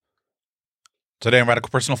Today on Radical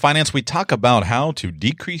Personal Finance, we talk about how to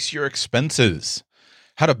decrease your expenses,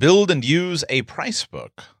 how to build and use a price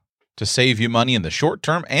book to save you money in the short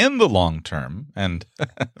term and the long term, and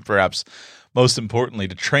perhaps most importantly,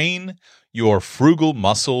 to train your frugal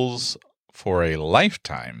muscles for a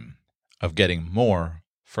lifetime of getting more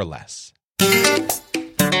for less.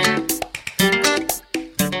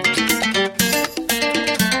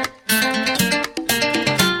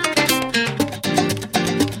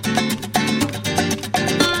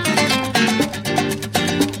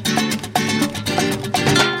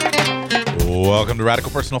 Welcome to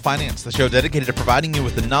Radical Personal Finance, the show dedicated to providing you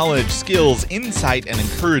with the knowledge, skills, insight, and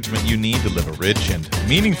encouragement you need to live a rich and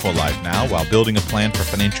meaningful life now while building a plan for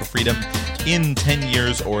financial freedom in 10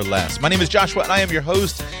 years or less. My name is Joshua, and I am your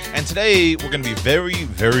host, and today we're going to be very,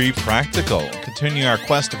 very practical, continuing our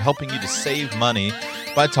quest of helping you to save money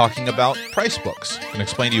by talking about price books. I'm going to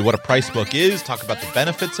explain to you what a price book is, talk about the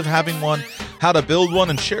benefits of having one, how to build one,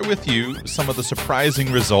 and share with you some of the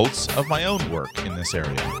surprising results of my own work in this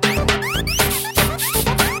area.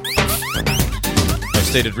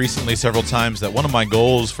 I've stated recently several times that one of my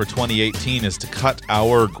goals for 2018 is to cut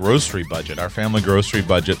our grocery budget, our family grocery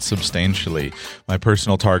budget, substantially. My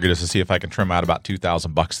personal target is to see if I can trim out about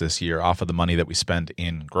 $2,000 this year off of the money that we spend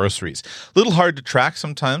in groceries. A little hard to track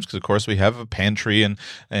sometimes because, of course, we have a pantry and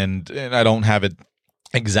I don't have it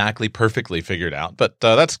exactly perfectly figured out, but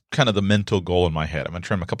that's kind of the mental goal in my head. I'm going to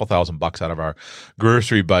trim a couple $1,000 out of our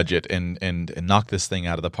grocery budget and knock this thing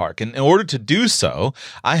out of the park. And in order to do so,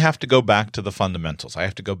 I have to go back to the fundamentals. I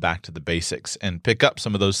have to go back to the basics and pick up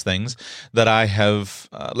some of those things that I have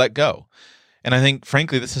let go. And I think,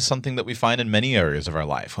 frankly, this is something that we find in many areas of our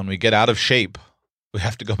life. When we get out of shape, we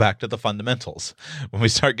have to go back to the fundamentals. When we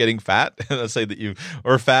start getting fat, let's say that you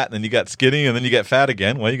were fat and then you got skinny and then you get fat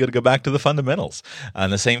again, well, you got to go back to the fundamentals.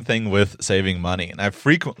 And the same thing with saving money. And I've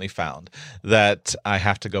frequently found that I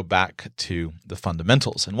have to go back to the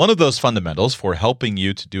fundamentals. And one of those fundamentals for helping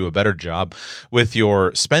you to do a better job with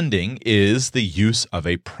your spending is the use of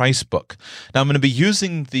a price book. Now, I'm going to be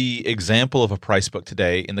using the example of a price book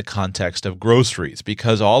today in the context of groceries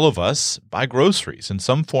because all of us buy groceries in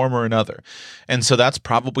some form or another. And so that's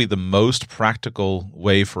probably the most practical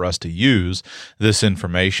way for us to use this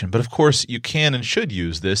information. But of course, you can and should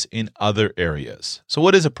use this in other areas. So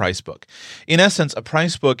what is a price book? In essence, a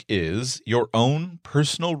price book is your own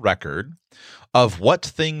personal record of what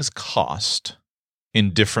things cost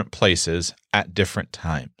in different places at different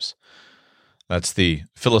times. That's the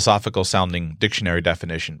philosophical sounding dictionary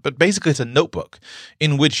definition. But basically, it's a notebook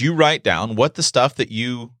in which you write down what the stuff that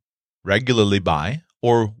you regularly buy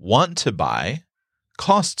or want to buy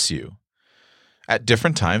costs you at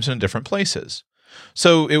different times and in different places.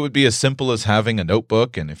 So it would be as simple as having a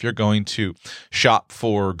notebook, and if you're going to shop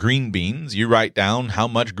for green beans, you write down how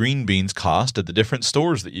much green beans cost at the different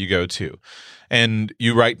stores that you go to. And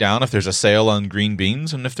you write down if there's a sale on green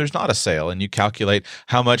beans and if there's not a sale, and you calculate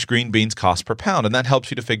how much green beans cost per pound, and that helps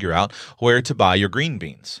you to figure out where to buy your green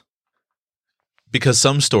beans. Because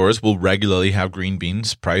some stores will regularly have green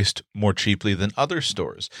beans priced more cheaply than other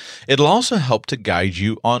stores. It'll also help to guide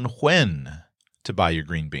you on when to buy your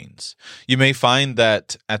green beans. You may find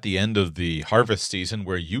that at the end of the harvest season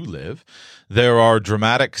where you live, there are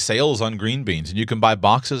dramatic sales on green beans, and you can buy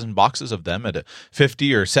boxes and boxes of them at a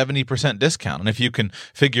 50 or 70% discount. And if you can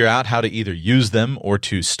figure out how to either use them or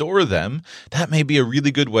to store them, that may be a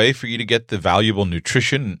really good way for you to get the valuable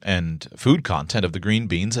nutrition and food content of the green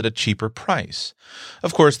beans at a cheaper price.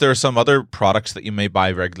 Of course, there are some other products that you may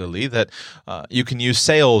buy regularly that you can use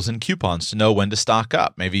sales and coupons to know when to stock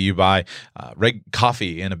up. Maybe you buy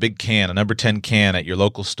coffee in a big can, a number 10 can at your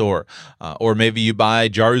local store, or maybe you buy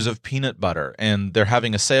jars of peanut butter and they're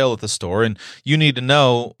having a sale at the store, and you need to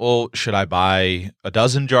know, well, should I buy a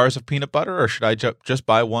dozen jars of peanut butter or should I just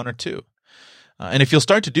buy one or two? And if you'll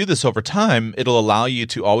start to do this over time, it'll allow you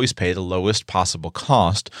to always pay the lowest possible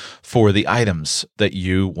cost for the items that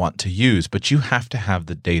you want to use, but you have to have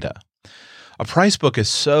the data. A price book is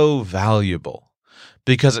so valuable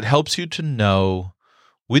because it helps you to know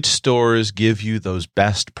which stores give you those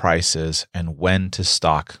best prices and when to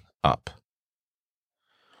stock up.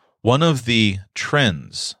 One of the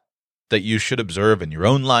trends that you should observe in your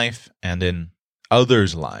own life and in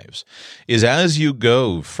others' lives is as you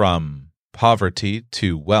go from poverty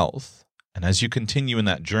to wealth, and as you continue in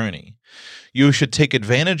that journey, you should take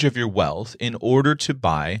advantage of your wealth in order to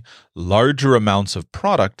buy larger amounts of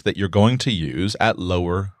product that you're going to use at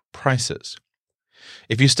lower prices.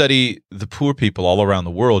 If you study the poor people all around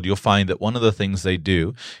the world, you'll find that one of the things they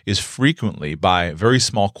do is frequently buy very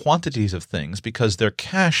small quantities of things because their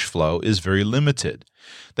cash flow is very limited.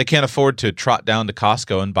 They can't afford to trot down to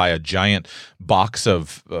Costco and buy a giant box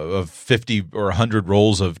of 50 or 100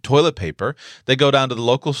 rolls of toilet paper. They go down to the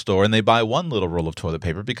local store and they buy one little roll of toilet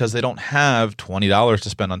paper because they don't have $20 to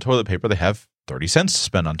spend on toilet paper. They have 30 cents to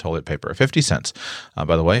spend on toilet paper, or 50 cents.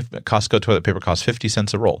 By the way, Costco toilet paper costs 50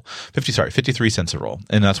 cents a roll. 53 cents a roll.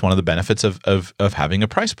 And that's one of the benefits of having a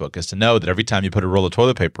price book, is to know that every time you put a roll of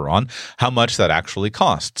toilet paper on, how much that actually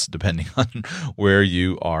costs, depending on where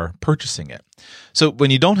you are purchasing it. So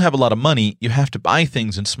when you don't have a lot of money, you have to buy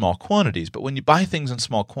things in small quantities. But when you buy things in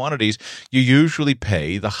small quantities, you usually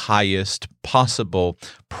pay the highest possible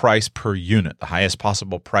price per unit, the highest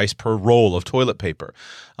possible price per roll of toilet paper.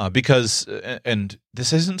 Because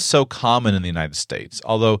this isn't so common in the United States,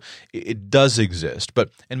 although it does exist.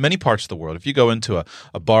 But in many parts of the world, if you go into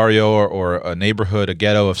a barrio or a neighborhood, a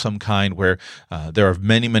ghetto of some kind where there are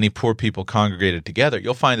many, many poor people congregated together,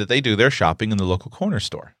 you'll find that they do their shopping in the local corner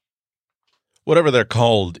store. Whatever they're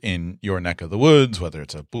called in your neck of the woods, whether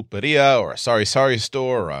it's a pulperia or a sari-sari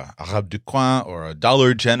store or a Arabe du Coin or a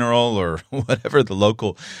Dollar General or whatever the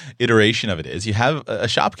local iteration of it is, you have a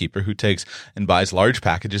shopkeeper who takes and buys large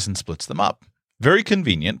packages and splits them up. Very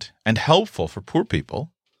convenient and helpful for poor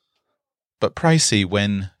people, but pricey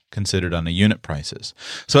when considered on a unit prices.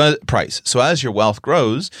 So as your wealth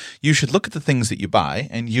grows, you should look at the things that you buy,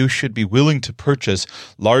 and you should be willing to purchase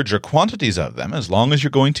larger quantities of them as long as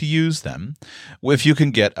you're going to use them, if you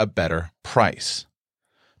can get a better price.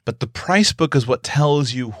 But the price book is what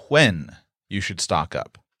tells you when you should stock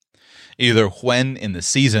up. Either when in the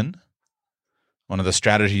season. One of the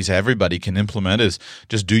strategies everybody can implement is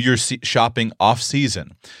just do your shopping off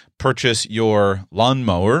season. Purchase your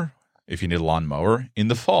lawnmower, if you need a lawnmower, in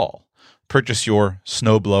the fall. Purchase your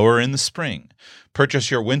snowblower in the spring.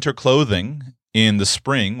 Purchase your winter clothing in the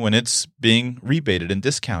spring when it's being rebated and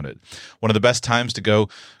discounted. One of the best times to go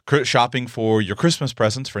shopping for your Christmas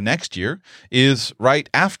presents for next year is right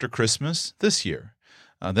after Christmas this year.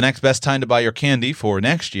 The next best time to buy your candy for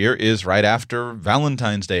next year is right after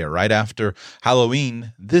Valentine's Day or right after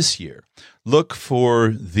Halloween this year. Look for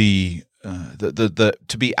the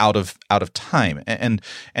to be out of time,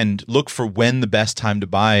 and look for when the best time to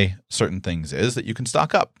buy certain things is that you can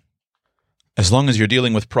stock up. As long as you're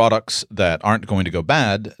dealing with products that aren't going to go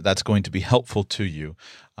bad, that's going to be helpful to you.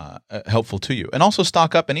 And also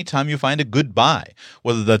stock up anytime you find a good buy,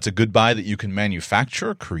 whether that's a good buy that you can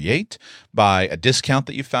manufacture, create, by a discount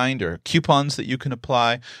that you find, or coupons that you can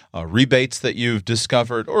apply, rebates that you've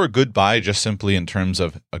discovered, or a good buy just simply in terms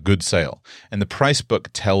of a good sale. And the price book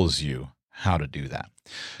tells you how to do that.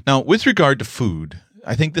 Now, with regard to food,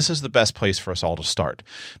 I think this is the best place for us all to start,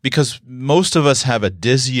 because most of us have a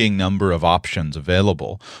dizzying number of options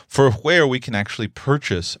available for where we can actually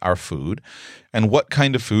purchase our food and what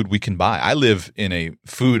kind of food we can buy. I live in a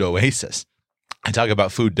food oasis. I talk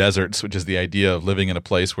about food deserts, which is the idea of living in a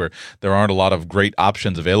place where there aren't a lot of great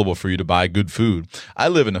options available for you to buy good food. I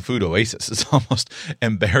live in a food oasis. It's almost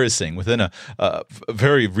embarrassing. Within a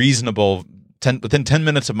very reasonable within 10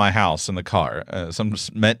 minutes of my house in the car,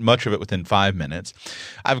 much of it within 5 minutes,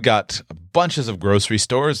 I've got bunches of grocery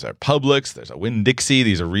stores. There are Publix, there's a Winn-Dixie.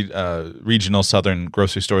 These are regional southern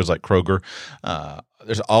grocery stores like Kroger.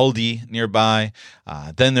 There's Aldi nearby.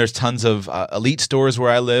 Then there's tons of elite stores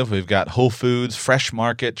where I live. We've got Whole Foods, Fresh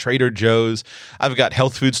Market, Trader Joe's. I've got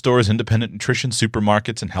health food stores, independent nutrition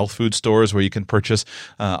supermarkets, and health food stores where you can purchase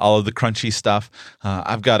all of the crunchy stuff.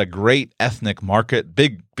 I've got a great ethnic market,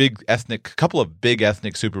 couple of big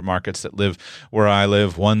ethnic supermarkets that live where I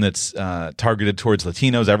live. One that's targeted towards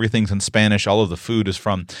Latinos. Everything's in Spanish. All of the food is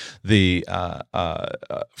from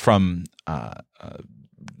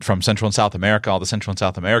Central and South America, all the Central and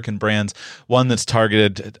South American brands. One that's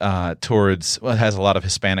targeted towards, it has a lot of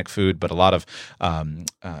Hispanic food, but a lot of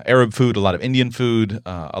Arab food, a lot of Indian food,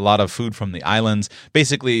 a lot of food from the islands.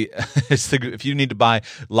 Basically, if you need to buy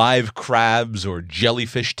live crabs or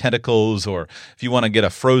jellyfish tentacles, or if you want to get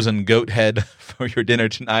a frozen goat head for your dinner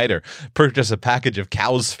tonight, or purchase a package of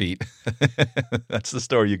cow's feet, that's the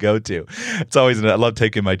store you go to. It's always, I love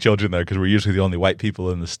taking my children there because we're usually the only white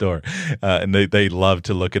people in the store, and they love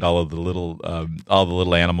to look look at all the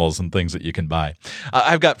little animals and things that you can buy.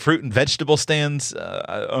 I've got fruit and vegetable stands.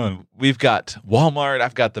 We've got Walmart.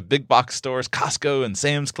 I've got the big box stores, Costco and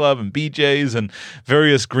Sam's Club and BJ's and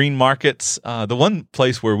various green markets. The one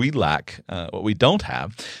place where we lack, what we don't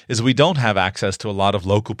have, is we don't have access to a lot of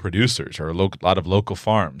local producers or a lot of local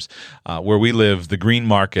farms. Where we live, the green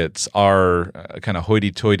markets are kind of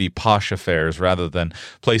hoity-toity posh affairs rather than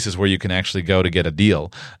places where you can actually go to get a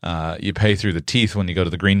deal. You pay through the teeth when you go to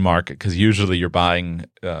the green market because usually you're buying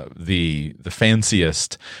the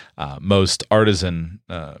fanciest, most artisan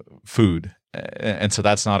food. And so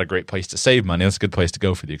that's not a great place to save money. That's a good place to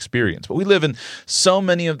go for the experience. But we live in so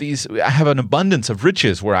many of these. I have an abundance of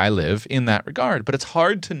riches where I live in that regard. But it's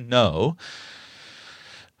hard to know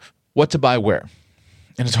what to buy where.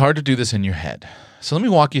 And it's hard to do this in your head. So let me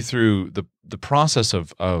walk you through the process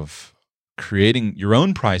of creating your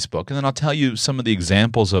own price book, and then I'll tell you some of the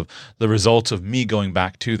examples of the results of me going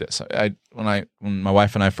back to this. When my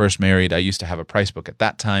wife and I first married, I used to have a price book at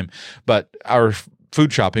that time, but our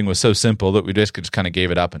food shopping was so simple that we just kind of gave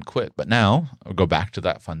it up and quit. But now I'll go back to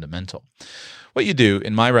that fundamental. What you do,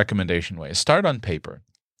 in my recommendation way, is start on paper.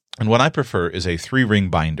 And what I prefer is a 3-ring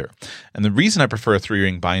binder. And the reason I prefer a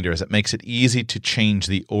 3-ring binder is it makes it easy to change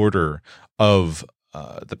the order of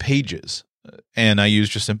the pages. And I use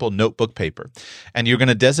just simple notebook paper. And you're going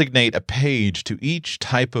to designate a page to each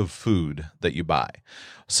type of food that you buy.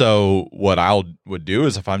 So what I would do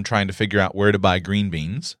is if I'm trying to figure out where to buy green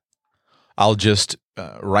beans, I'll just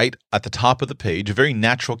write at the top of the page a very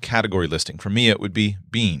natural category listing. For me, it would be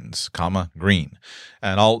beans, green.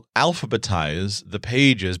 And I'll alphabetize the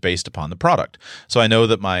pages based upon the product. So I know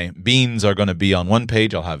that my beans are going to be on one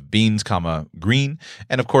page. I'll have beans, green.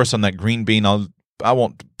 And of course, on that green bean, I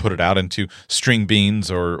won't put it out into string beans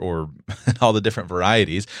or all the different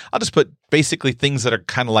varieties. I'll just put basically things that are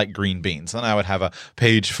kind of like green beans. Then I would have a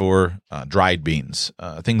page for dried beans,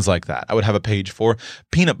 things like that. I would have a page for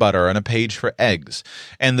peanut butter and a page for eggs.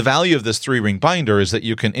 And the value of this 3-ring binder is that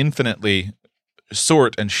you can infinitely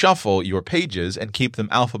sort and shuffle your pages and keep them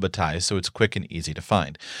alphabetized so it's quick and easy to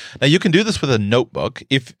find. Now you can do this with a notebook,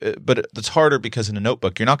 but it's harder because in a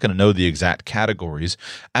notebook you're not going to know the exact categories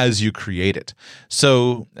as you create it.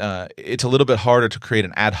 So it's a little bit harder to create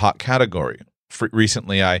an ad hoc category.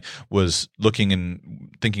 Recently, I was looking and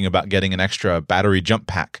thinking about getting an extra battery jump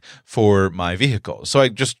pack for my vehicle. So I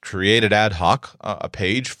just created ad hoc a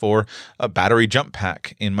page for a battery jump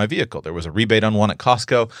pack in my vehicle. There was a rebate on one at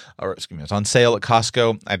Costco, it was on sale at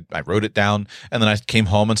Costco. I wrote it down, and then I came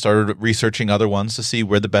home and started researching other ones to see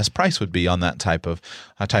where the best price would be on that type of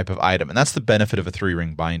item. And that's the benefit of a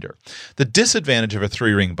 3-ring binder. The disadvantage of a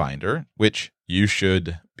 3-ring binder, which you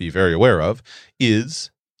should be very aware of,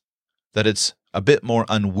 is that it's a bit more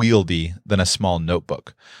unwieldy than a small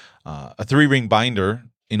notebook. A 3-ring binder,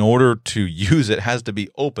 in order to use it, has to be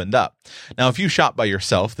opened up. Now, if you shop by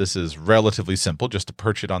yourself, this is relatively simple, just to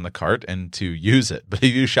perch it on the cart and to use it. But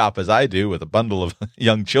if you shop as I do with a bundle of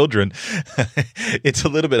young children, it's a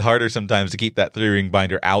little bit harder sometimes to keep that 3-ring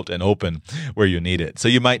binder out and open where you need it. So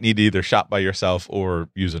you might need to either shop by yourself or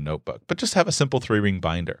use a notebook, but just have a simple 3-ring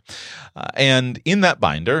binder. And in that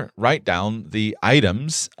binder, write down the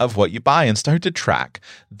items of what you buy and start to track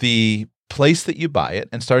the place that you buy it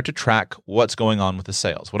and start to track what's going on with the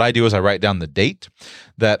sales. What I do is I write down the date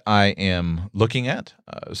that I am looking at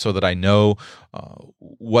so that I know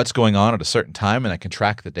what's going on at a certain time and I can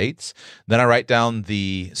track the dates. Then I write down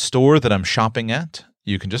the store that I'm shopping at.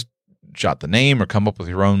 You can just jot the name or come up with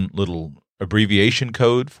your own little abbreviation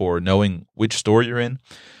code for knowing which store you're in.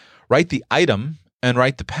 Write the item and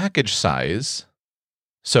write the package size.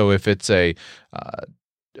 So if it's an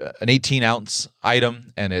 18-ounce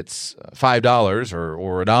item and it's $5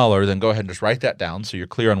 or $1, then go ahead and just write that down so you're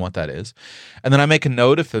clear on what that is. And then I make a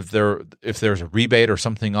note if there's a rebate or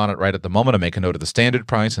something on it right at the moment. I make a note of the standard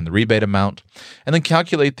price and the rebate amount, and then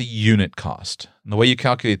calculate the unit cost. And the way you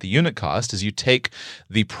calculate the unit cost is you take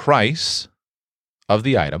the price of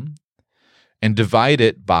the item and divide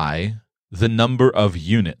it by the number of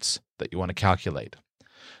units that you want to calculate.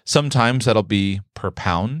 Sometimes that'll be per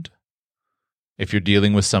pound, if you're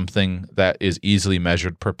dealing with something that is easily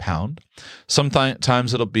measured per pound.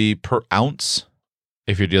 Sometimes it'll be per ounce,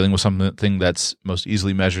 if you're dealing with something that's most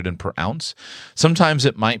easily measured in per ounce. Sometimes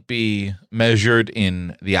it might be measured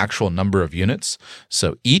in the actual number of units.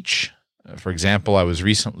 So each, for example, I was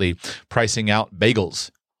recently pricing out bagels.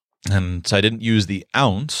 And so I didn't use the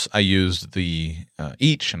ounce, I used the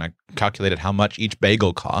each, and I calculated how much each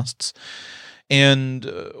bagel costs. and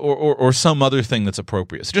or some other thing that's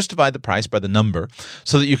appropriate. So just divide the price by the number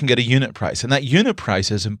so that you can get a unit price. And that unit price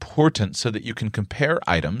is important so that you can compare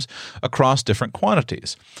items across different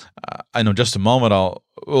quantities. I know just a moment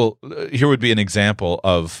here would be an example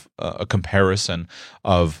of a comparison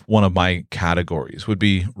of one of my categories would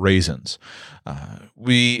be raisins.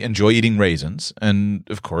 We enjoy eating raisins, and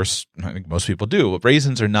of course, I think most people do.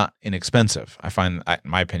 Raisins are not inexpensive. I find, in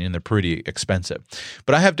my opinion, they're pretty expensive.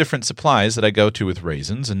 But I have different supplies that I go to with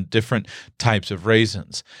raisins and different types of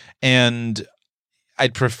raisins. And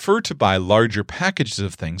I'd prefer to buy larger packages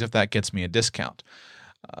of things if that gets me a discount.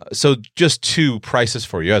 So just two prices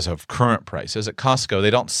for you as of current prices. At Costco,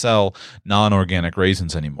 they don't sell non-organic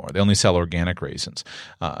raisins anymore. They only sell organic raisins.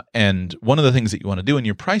 And one of the things that you want to do in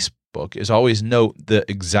your price book is always note the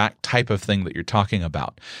exact type of thing that you're talking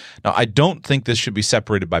about. Now, I don't think this should be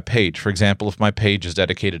separated by page. For example, if my page is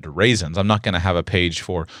dedicated to raisins, I'm not going to have a page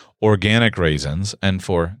for organic raisins and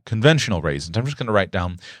for conventional raisins. I'm just going to write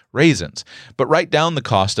down raisins. But write down the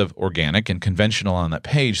cost of organic and conventional on that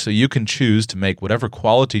page so you can choose to make whatever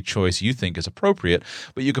quality choice you think is appropriate,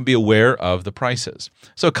 but you can be aware of the prices.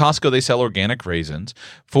 So at Costco, they sell organic raisins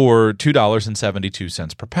for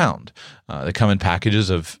 $2.72 per pound. They come in packages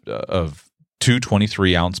of two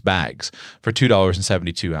 23-ounce bags for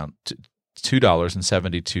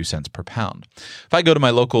 $2.72 per pound. If I go to my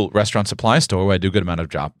local restaurant supply store where I do a good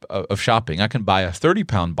amount of shopping, I can buy a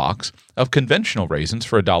 30-pound box of conventional raisins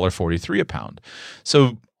for $1.43 a pound.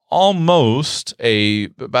 So almost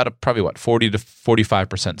probably 40 to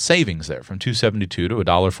 45% savings there, from $2.72 to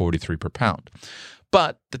 $1.43 per pound.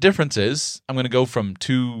 But the difference is I'm going to go from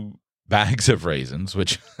two bags of raisins,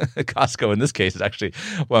 which Costco in this case is actually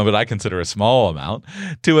what I consider a small amount,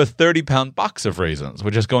 to a 30-pound box of raisins,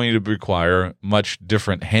 which is going to require much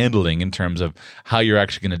different handling in terms of how you're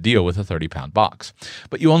actually going to deal with a 30-pound box.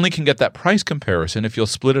 But you only can get that price comparison if you'll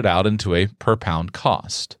split it out into a per pound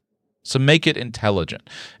cost. So make it intelligent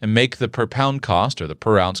and make the per pound cost or the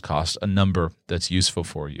per ounce cost a number that's useful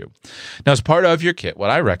for you. Now, as part of your kit, what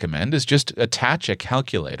I recommend is just attach a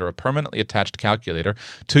calculator, a permanently attached calculator,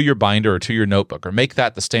 to your binder or to your notebook, or make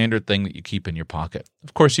that the standard thing that you keep in your pocket.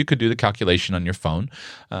 Of course, you could do the calculation on your phone,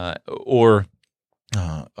 or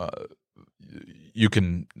you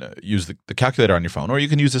can use the calculator on your phone, or you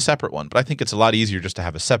can use a separate one. But I think it's a lot easier just to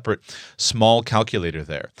have a separate small calculator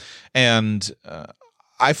there. And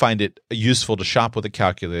I find it useful to shop with a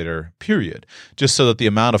calculator, period, just so that the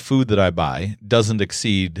amount of food that I buy doesn't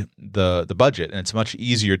exceed the budget. And it's much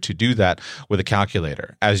easier to do that with a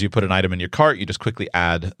calculator. As you put an item in your cart, you just quickly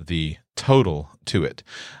add the total to it.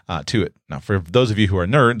 Now, for those of you who are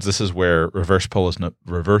nerds, this is where reverse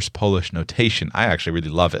Polish notation, I actually really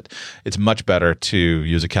love it. It's much better to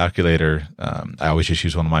use a calculator. I always just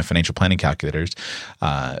use one of my financial planning calculators.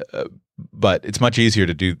 But it's much easier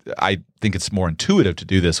to do. I think it's more intuitive to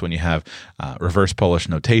do this when you have reverse Polish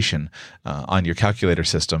notation on your calculator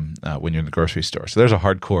system when you're in the grocery store. So there's a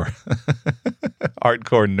hardcore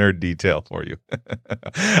nerd detail for you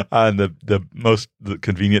on the most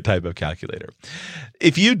convenient type of calculator.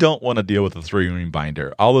 If you don't want to deal with a 3-ring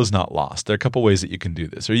binder, all is not lost. There are a couple ways that you can do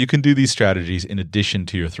this, or you can do these strategies in addition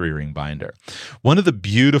to your 3-ring binder. One of the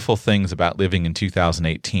beautiful things about living in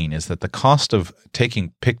 2018 is that the cost of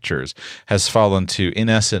taking pictures has fallen to, in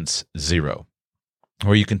essence, zero,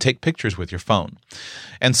 where you can take pictures with your phone.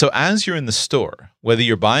 And so as you're in the store, whether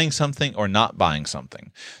you're buying something or not buying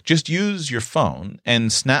something, just use your phone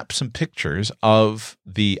and snap some pictures of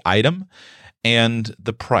the item and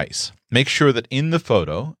the price. Make sure that in the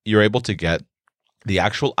photo, you're able to get the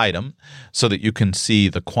actual item so that you can see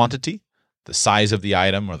the quantity, the size of the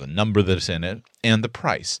item or the number that's in it, and the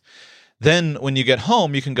price. Then when you get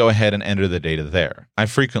home, you can go ahead and enter the data there. I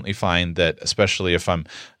frequently find that, especially if I'm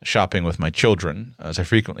shopping with my children, as I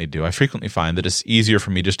frequently do, I frequently find that it's easier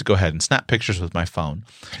for me just to go ahead and snap pictures with my phone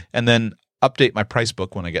and then update my price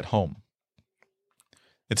book when I get home.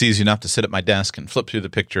 It's easy enough to sit at my desk and flip through the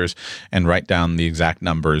pictures and write down the exact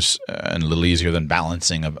numbers, and a little easier than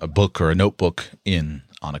balancing a book or a notebook in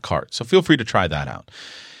on a cart. So feel free to try that out.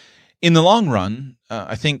 In the long run,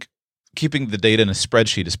 I think keeping the data in a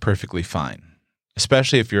spreadsheet is perfectly fine,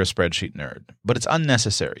 especially if you're a spreadsheet nerd, but it's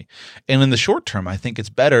unnecessary. And in the short term, I think it's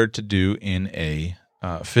better to do in a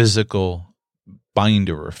physical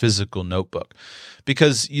binder or physical notebook,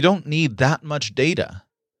 because you don't need that much data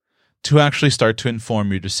to actually start to inform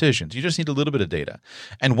your decisions. You just need a little bit of data.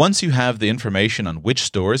 And once you have the information on which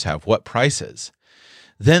stores have what prices,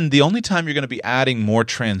 then the only time you're going to be adding more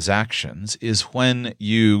transactions is when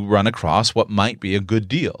you run across what might be a good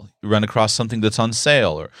deal. You run across something that's on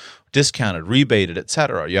sale or discounted, rebated,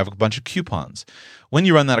 etc. You have a bunch of coupons. When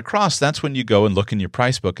you run that across, that's when you go and look in your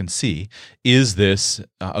price book and see, is this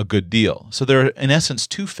a good deal? So there are, in essence,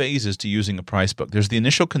 two phases to using a price book. There's the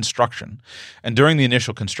initial construction, and during the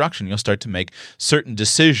initial construction, you'll start to make certain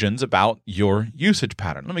decisions about your usage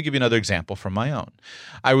pattern. Let me give you another example from my own.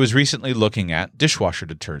 I was recently looking at dishwasher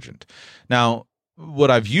detergent. Now,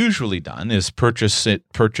 what I've usually done is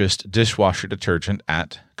purchased dishwasher detergent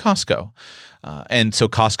at Costco. And so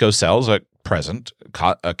Costco sells at present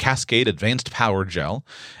a Cascade Advanced Power Gel,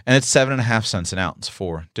 and it's 7.5 cents an ounce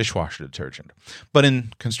for dishwasher detergent. But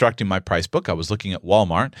in constructing my price book, I was looking at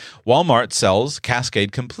Walmart. Walmart sells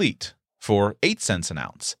Cascade Complete for 8 cents an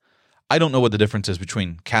ounce. I don't know what the difference is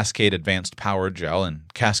between Cascade Advanced Power Gel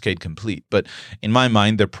and Cascade Complete, but in my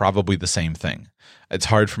mind, they're probably the same thing. It's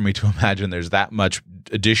hard for me to imagine there's that much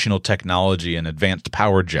additional technology in Advanced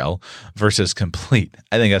Power Gel versus Complete.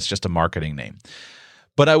 I think that's just a marketing name.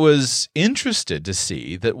 But I was interested to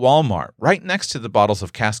see that Walmart, right next to the bottles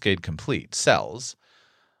of Cascade Complete, sells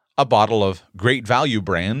a bottle of Great Value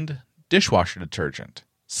brand dishwasher detergent.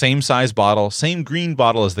 Same size bottle, same green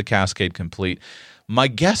bottle as the Cascade Complete. My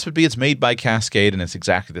guess would be it's made by Cascade and it's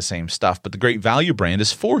exactly the same stuff, but the Great Value brand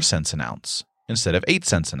is 4 cents an ounce instead of 8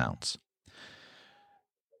 cents an ounce.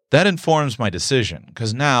 That informs my decision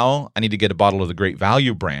because now I need to get a bottle of the Great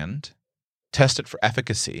Value brand, test it for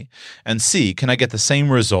efficacy, and see, can I get the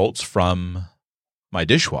same results from my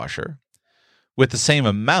dishwasher with the same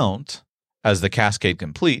amount as the Cascade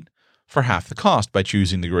Complete for half the cost by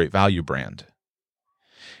choosing the Great Value brand?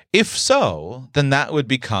 If so, then that would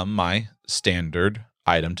become my standard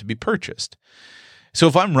item to be purchased. So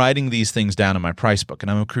if I'm writing these things down in my price book and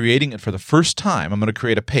I'm creating it for the first time, I'm going to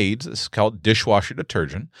create a page that's called dishwasher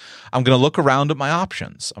detergent. I'm going to look around at my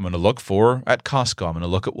options. I'm going to look at Costco. I'm going to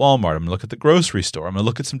look at Walmart. I'm going to look at the grocery store. I'm going to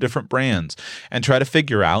look at some different brands and try to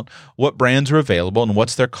figure out what brands are available and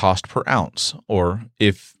what's their cost per ounce. Or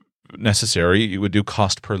if necessary, you would do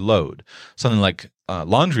cost per load. Something like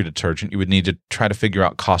laundry detergent, you would need to try to figure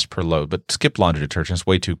out cost per load, but skip laundry detergent. It's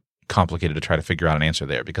way too complicated to try to figure out an answer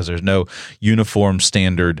there because there's no uniform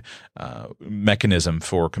standard mechanism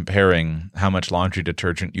for comparing how much laundry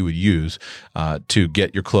detergent you would use to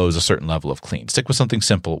get your clothes a certain level of clean. Stick with something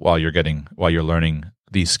simple while you're learning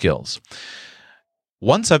these skills.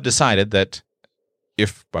 Once I've decided that,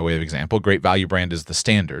 if by way of example, Great Value brand is the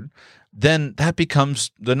standard, then that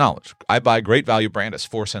becomes the knowledge. I buy Great Value brand as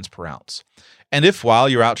 4 cents per ounce. And if while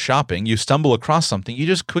you're out shopping, you stumble across something, you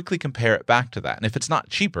just quickly compare it back to that. And if it's not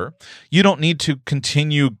cheaper, you don't need to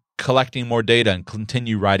continue collecting more data and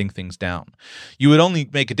continue writing things down. You would only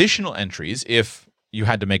make additional entries if you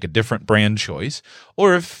had to make a different brand choice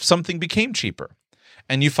or if something became cheaper.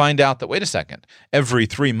 And you find out that, wait a second, every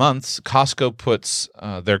 3 months, Costco puts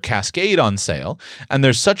their Cascade on sale, and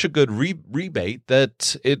there's such a good rebate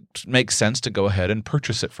that it makes sense to go ahead and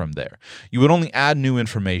purchase it from there. You would only add new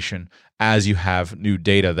information as you have new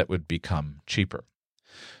data that would become cheaper.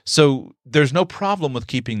 So there's no problem with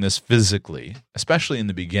keeping this physically, especially in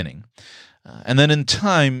the beginning. And then in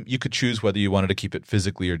time, you could choose whether you wanted to keep it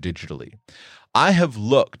physically or digitally. I have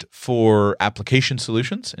looked for application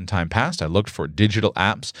solutions in time past. I looked for digital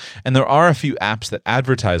apps, and there are a few apps that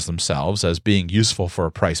advertise themselves as being useful for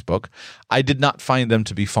a price book. I did not find them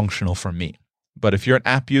to be functional for me. But if you're an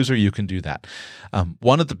app user, you can do that.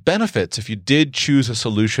 One of the benefits, if you did choose a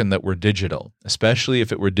solution that were digital, especially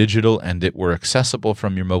if it were digital and it were accessible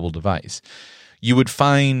from your mobile device, you would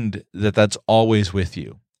find that that's always with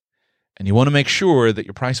you. And you want to make sure that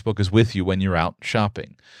your price book is with you when you're out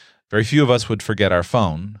shopping. Very few of us would forget our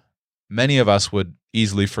phone. Many of us would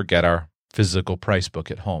easily forget our physical price book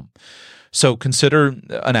at home. So consider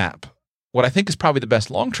an app. What I think is probably the best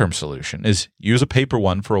long-term solution is use a paper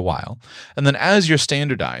one for a while, and then as you're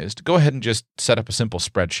standardized, go ahead and just set up a simple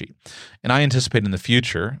spreadsheet. And I anticipate in the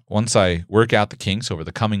future, once I work out the kinks over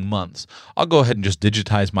the coming months, I'll go ahead and just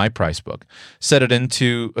digitize my price book, set it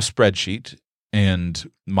into a spreadsheet. And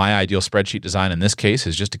my ideal spreadsheet design in this case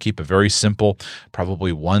is just to keep a very simple,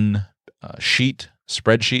 probably one sheet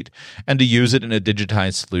spreadsheet, and to use it in a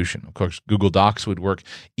digitized solution. Of course, Google Docs would work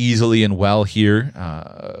easily and well here,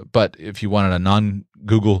 but if you wanted a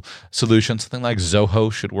non-Google solution, something like Zoho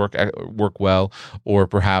should work well, or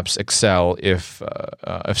perhaps Excel if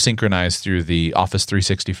synchronized through the Office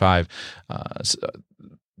 365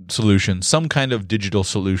 solution, some kind of digital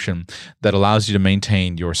solution that allows you to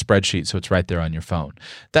maintain your spreadsheet so it's right there on your phone.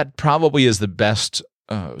 That probably is the best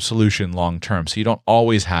solution long term, so you don't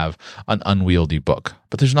always have an unwieldy book.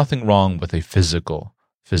 But there's nothing wrong with a physical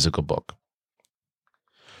book.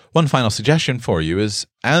 One final suggestion for you is,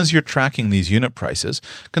 as you're tracking these unit prices,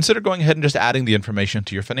 consider going ahead and just adding the information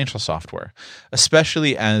to your financial software,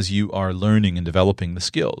 especially as you are learning and developing the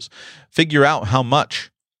skills. Figure out how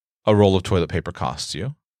much a roll of toilet paper costs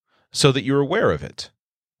you so that you're aware of it.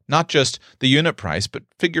 Not just the unit price, but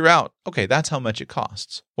figure out, okay, that's how much it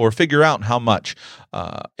costs. Or figure out how much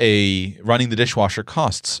running the dishwasher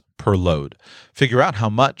costs per load. Figure out how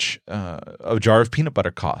much a jar of peanut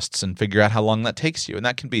butter costs and figure out how long that takes you. And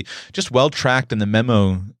that can be just well tracked in the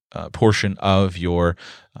memo portion of your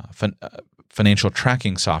financial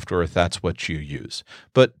tracking software if that's what you use.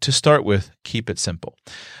 But to start with, keep it simple.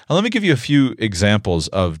 Now, let me give you a few examples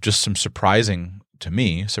of just some surprising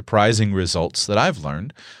results that I've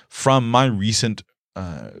learned from my recent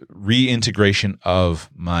reintegration of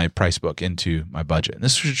my price book into my budget. And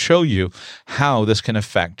this should show you how this can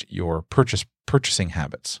affect your purchasing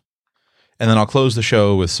habits. And then I'll close the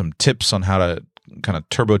show with some tips on how to kind of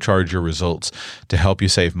turbocharge your results to help you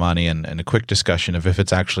save money and a quick discussion of if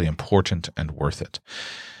it's actually important and worth it.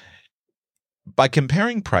 By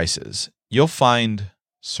comparing prices, you'll find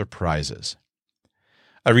surprises.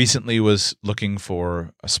 I recently was looking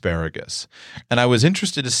for asparagus, and I was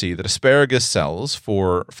interested to see that asparagus sells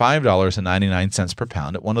for $5.99 per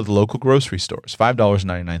pound at one of the local grocery stores,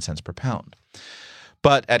 $5.99 per pound.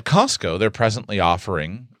 But at Costco, they're presently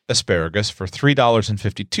offering asparagus for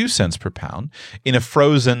 $3.52 per pound in a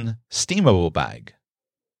frozen steamable bag.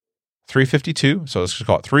 $3.52, so let's just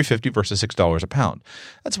call it $3.50 versus $6 a pound.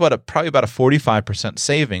 That's probably about a 45%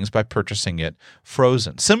 savings by purchasing it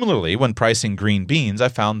frozen. Similarly, when pricing green beans, I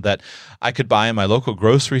found that I could buy in my local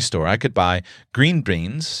grocery store, I could buy green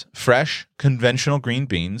beans, fresh, conventional green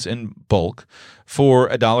beans in bulk for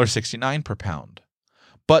 $1.69 per pound.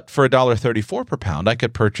 But for $1.34 per pound, I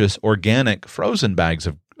could purchase organic frozen bags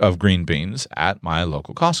of green beans at my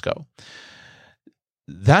local Costco.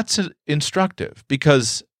 That's instructive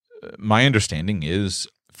because my understanding is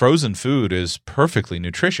frozen food is perfectly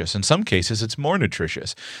nutritious. In some cases, it's more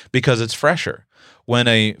nutritious because it's fresher. When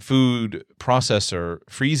a food processor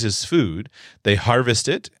freezes food, they harvest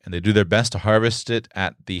it, and they do their best to harvest it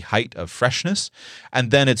at the height of freshness,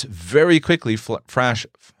 and then it's very quickly flash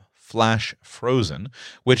frozen,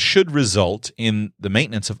 which should result in the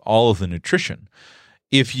maintenance of all of the nutrition.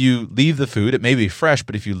 If you leave the food, it may be fresh,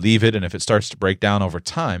 but if you leave it and if it starts to break down over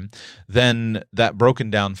time, then that broken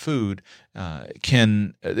down food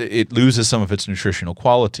it loses some of its nutritional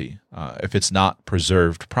quality if it's not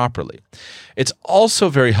preserved properly. It's also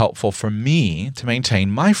very helpful for me to maintain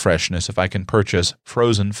my freshness if I can purchase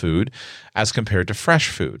frozen food as compared to fresh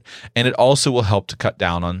food. And it also will help to cut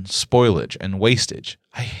down on spoilage and wastage.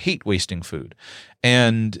 I hate wasting food.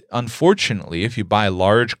 And unfortunately, if you buy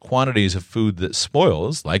large quantities of food that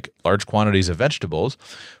spoils, like large quantities of vegetables,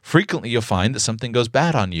 frequently you'll find that something goes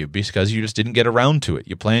bad on you because you just didn't get around to it.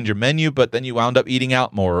 You planned your menu, but then you wound up eating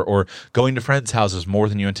out more or going to friends' houses more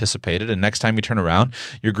than you anticipated. And next time you turn around,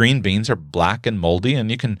 your green beans are black and moldy,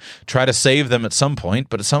 and you can try to save them at some point,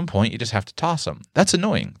 but at some point you just have to toss them. That's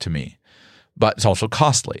annoying to me, but it's also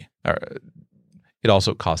costly. It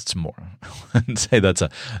also costs more. I'd say that's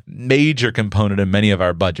a major component in many of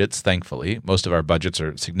our budgets, thankfully. Most of our budgets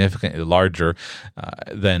are significantly larger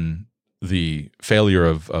than the failure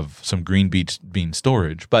of some green bean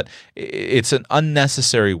storage, but it's an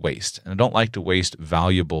unnecessary waste, and I don't like to waste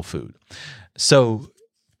valuable food. So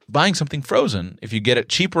buying something frozen, if you get it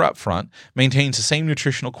cheaper up front, maintains the same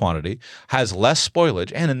nutritional quantity, has less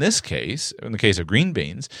spoilage, and in this case, in the case of green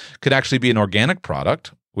beans, could actually be an organic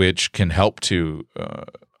product, which can help to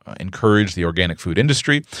encourage the organic food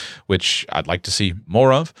industry, which I'd like to see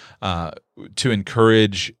more of, to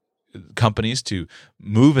encourage companies to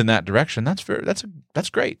move in that direction. That's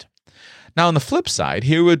great. Now, on the flip side,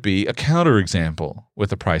 here would be a counterexample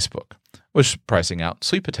with a price book, which is pricing out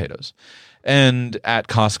sweet potatoes. And at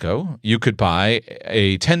Costco, you can buy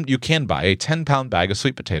a 10-pound bag of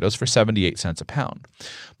sweet potatoes for 78 cents a pound.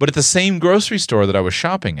 But at the same grocery store that I was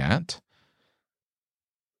shopping at,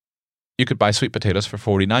 you could buy sweet potatoes for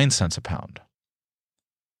 49 cents a pound.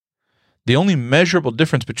 The only measurable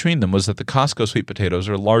difference between them was that the Costco sweet potatoes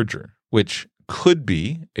are larger, which could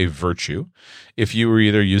be a virtue if you were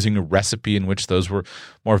either using a recipe in which those were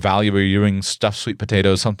more valuable, you're doing stuffed sweet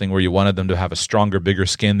potatoes, something where you wanted them to have a stronger, bigger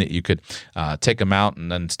skin that you could take them out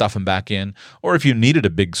and then stuff them back in, or if you needed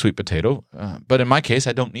a big sweet potato. But in my case,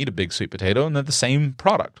 I don't need a big sweet potato, and they're the same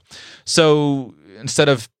product. So instead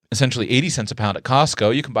of essentially 80 cents a pound at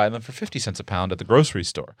Costco, you can buy them for 50 cents a pound at the grocery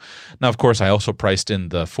store. Now, of course, I also priced in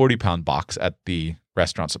the 40-pound box at the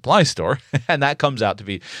restaurant supply store, and that comes out to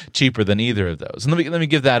be cheaper than either of those. And let me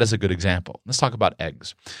give that as a good example. Let's talk about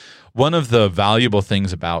eggs. One of the valuable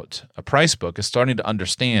things about a price book is starting to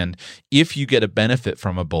understand if you get a benefit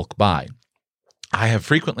from a bulk buy. I have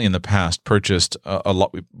frequently in the past purchased a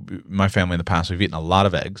lot. My family in the past, we've eaten a lot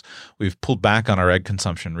of eggs. We've pulled back on our egg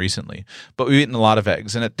consumption recently, but we've eaten a lot of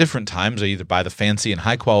eggs. And at different times, I either buy the fancy and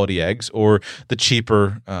high quality eggs or the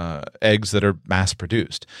cheaper eggs that are mass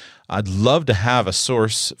produced. I'd love to have a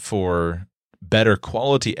source for better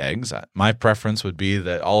quality eggs. My preference would be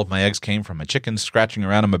that all of my eggs came from my chickens scratching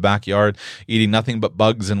around in my backyard, eating nothing but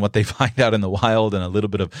bugs and what they find out in the wild and a little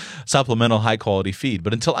bit of supplemental high quality feed.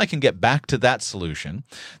 But until I can get back to that solution,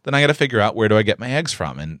 then I got to figure out where do I get my eggs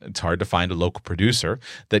from. And it's hard to find a local producer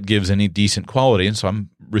that gives any decent quality. And so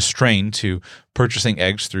I'm restrained to purchasing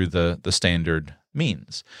eggs through the standard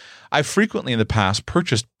means. I've frequently in the past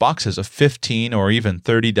purchased boxes of 15 or even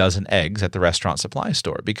 30 dozen eggs at the restaurant supply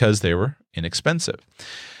store because they were inexpensive.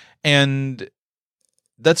 And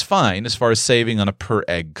that's fine as far as saving on a per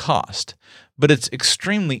egg cost, but it's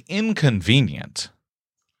extremely inconvenient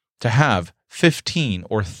to have 15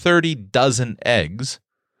 or 30 dozen eggs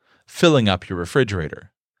filling up your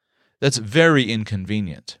refrigerator. That's very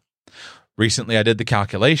inconvenient. Recently, I did the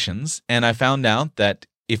calculations and I found out that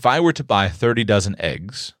if I were to buy 30 dozen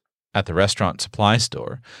eggs at the restaurant supply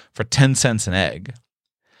store for 10 cents an egg,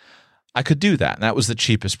 I could do that. And that was the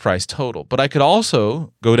cheapest price total. But I could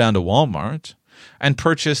also go down to Walmart and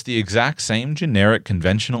purchase the exact same generic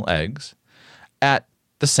conventional eggs at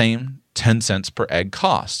the same 10 cents per egg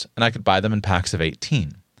cost. And I could buy them in packs of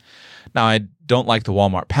 18. Now, I don't like the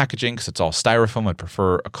Walmart packaging because it's all styrofoam. I'd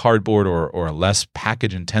prefer a cardboard or a less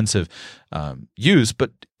package-intensive use.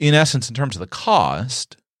 But in essence, in terms of the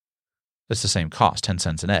cost, it's the same cost, 10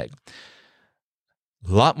 cents an egg.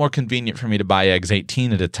 A lot more convenient for me to buy eggs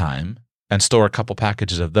 18 at a time and store a couple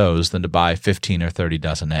packages of those than to buy 15 or 30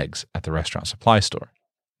 dozen eggs at the restaurant supply store.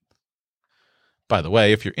 By the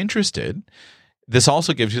way, if you're interested, this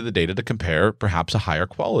also gives you the data to compare perhaps a higher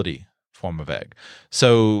quality form of egg.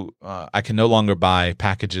 So I can no longer buy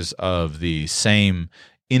packages of the same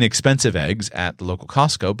inexpensive eggs at the local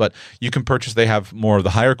Costco, but you can purchase, they have more of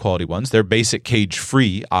the higher quality ones. Their basic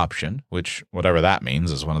cage-free option, which whatever that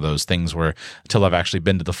means is one of those things where until I've actually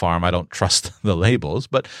been to the farm, I don't trust the labels,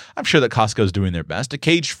 but I'm sure that Costco's doing their best. A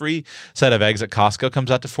cage-free set of eggs at Costco comes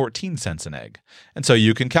out to 14 cents an egg. And so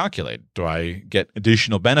you can calculate, do I get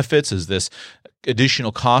additional benefits? Is this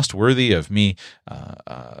additional cost worthy of me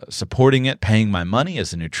supporting it, paying my money?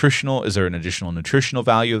 Is there an additional nutritional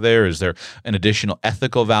value there? Is there an additional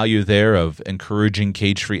ethical value there of encouraging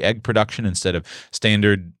cage-free egg production instead of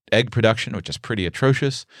standard egg production, which is pretty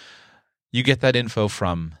atrocious? You get that info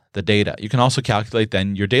from the data. You can also calculate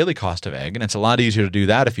then your daily cost of egg, and it's a lot easier to do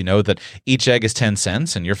that if you know that each egg is 10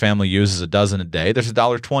 cents and your family uses a dozen a day. There's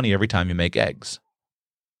 $1.20 every time you make eggs.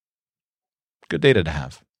 Good data to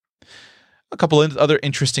have. A couple of other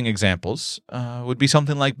interesting examples would be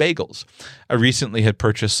something like bagels. I recently had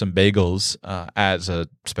purchased some bagels as a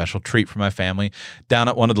special treat for my family down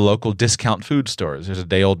at one of the local discount food stores. There's a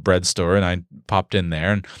day-old bread store, and I popped in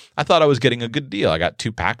there, and I thought I was getting a good deal. I got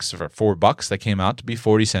 2 packs for $4. They came out to be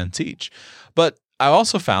 40 cents each. But I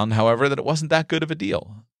also found, however, that it wasn't that good of a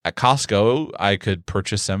deal. At Costco, I could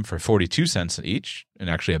purchase them for 42 cents each, and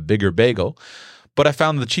actually a bigger bagel. But I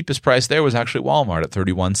found the cheapest price there was actually Walmart at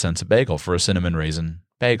 31 cents a bagel for a cinnamon raisin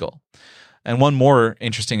bagel. And one more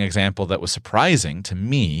interesting example that was surprising to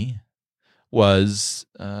me was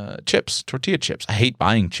chips, tortilla chips. I hate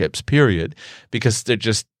buying chips, period, because they're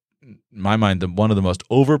just, in my mind, one of the most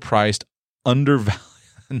overpriced,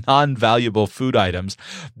 non-valuable food items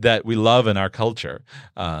that we love in our culture.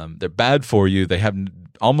 They're bad for you. They have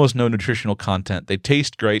almost no nutritional content. They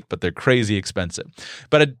taste great, but they're crazy expensive.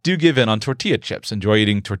 But I do give in on tortilla chips. Enjoy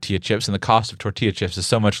eating tortilla chips, and the cost of tortilla chips is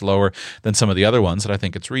so much lower than some of the other ones that I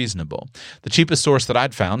think it's reasonable. The cheapest source that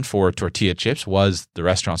I'd found for tortilla chips was the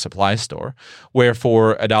restaurant supply store, where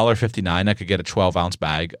for $1.59 I could get a 12-ounce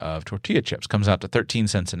bag of tortilla chips. Comes out to 13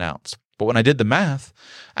 cents an ounce. But when I did the math,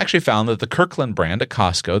 I actually found that the Kirkland brand at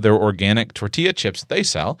Costco, their organic tortilla chips that they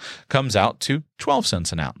sell, comes out to 12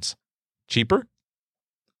 cents an ounce. Cheaper,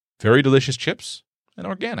 very delicious chips, and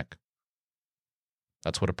organic.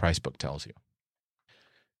 That's what a price book tells you.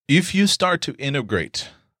 If you start to integrate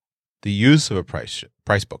the use of a price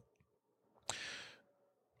book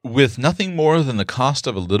with nothing more than the cost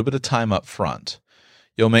of a little bit of time up front,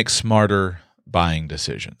 you'll make smarter buying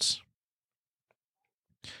decisions.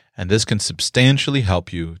 And this can substantially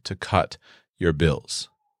help you to cut your bills.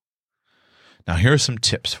 Now, here are some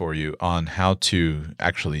tips for you on how to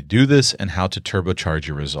actually do this and how to turbocharge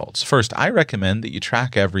your results. First, I recommend that you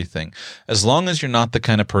track everything, as long as you're not the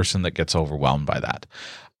kind of person that gets overwhelmed by that.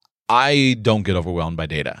 I don't get overwhelmed by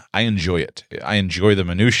data. I enjoy it. I enjoy the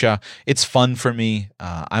minutia. It's fun for me.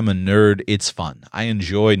 I'm a nerd. It's fun. I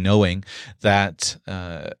enjoy knowing that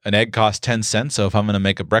an egg costs 10 cents. So if I'm going to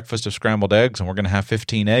make a breakfast of scrambled eggs and we're going to have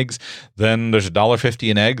 15 eggs, then there's $1.50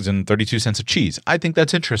 in eggs and 32 cents of cheese. I think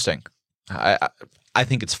that's interesting. I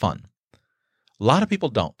think it's fun. A lot of people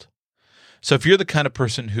don't. So if you're the kind of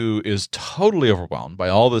person who is totally overwhelmed by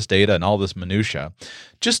all this data and all this minutia,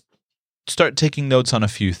 just start taking notes on a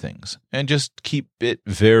few things and just keep it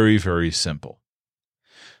very, very simple.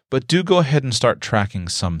 But do go ahead and start tracking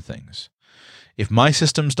some things. If my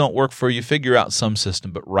systems don't work for you, figure out some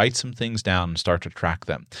system, but write some things down and start to track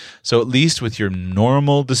them. So at least with your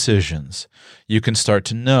normal decisions, you can start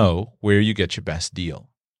to know where you get your best deal.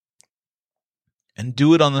 And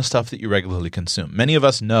do it on the stuff that you regularly consume. Many of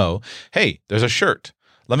us know, hey, there's a shirt.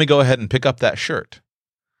 Let me go ahead and pick up that shirt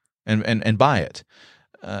and buy it.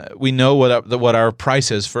 We know what our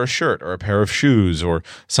price is for a shirt or a pair of shoes or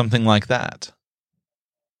something like that.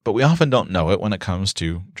 But we often don't know it when it comes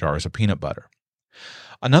to jars of peanut butter.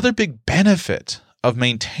 Another big benefit of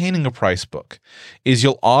maintaining a price book is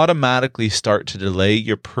you'll automatically start to delay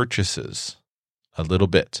your purchases a little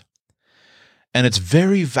bit. And it's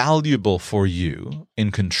very valuable for you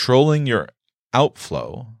in controlling your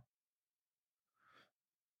outflow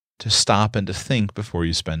to stop and to think before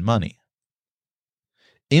you spend money.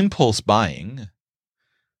 Impulse buying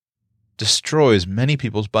destroys many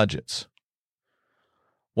people's budgets.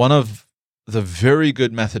 One of the very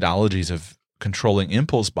good methodologies of controlling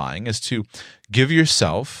impulse buying is to give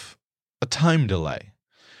yourself a time delay.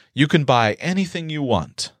 You can buy anything you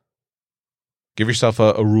want. Give yourself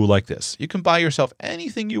a rule like this. You can buy yourself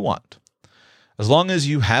anything you want, as long as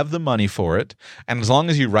you have the money for it, and as long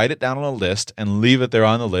as you write it down on a list and leave it there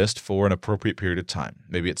on the list for an appropriate period of time.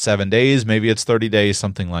 Maybe it's 7 days, maybe it's 30 days,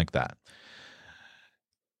 something like that.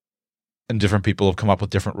 And different people have come up with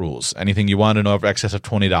different rules. Anything you want in over excess of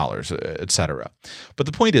 $20, etc. But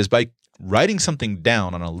the point is, by writing something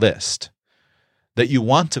down on a list that you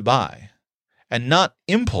want to buy and not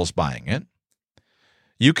impulse buying it,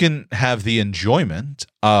 you can have the enjoyment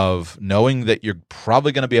of knowing that you're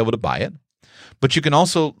probably going to be able to buy it, but you can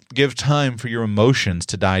also give time for your emotions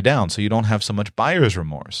to die down so you don't have so much buyer's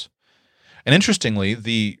remorse. And interestingly,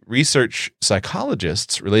 the research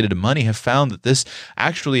psychologists related to money have found that this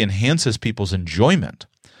actually enhances people's enjoyment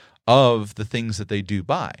of the things that they do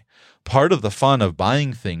buy. Part of the fun of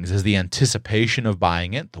buying things is the anticipation of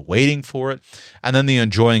buying it, the waiting for it, and then the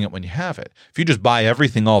enjoying it when you have it. If you just buy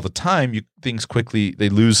everything all the time, things quickly, they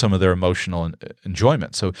lose some of their emotional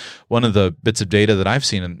enjoyment. So one of the bits of data that I've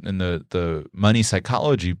seen in the money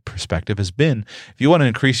psychology perspective has been, if you want to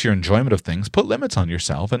increase your enjoyment of things, put limits on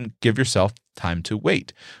yourself and give yourself time to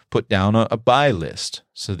wait. Put down a buy list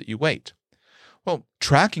so that you wait. Well,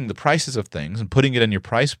 tracking the prices of things and putting it in your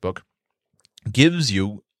price book gives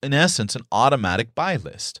you, in essence, an automatic buy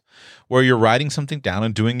list where you're writing something down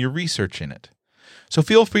and doing your research in it. So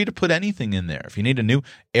feel free to put anything in there. If you need a new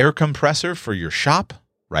air compressor for your shop,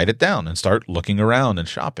 write it down and start looking around and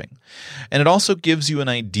shopping. And it also gives you an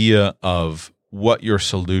idea of what your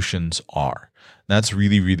solutions are. That's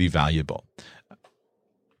really, really valuable.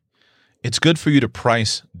 It's good for you to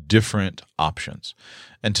price different options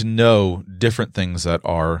and to know different things that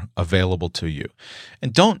are available to you.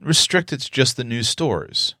 And don't restrict it to just the new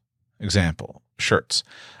stores. Example, shirts.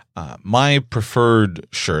 My preferred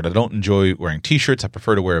shirt, I don't enjoy wearing t-shirts. I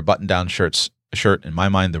prefer to wear a button-down shirt. In my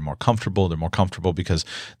mind, they're more comfortable. They're more comfortable because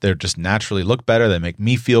they just naturally look better. They make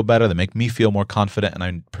me feel better. They make me feel more confident, and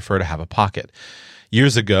I prefer to have a pocket.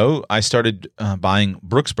 Years ago, I started buying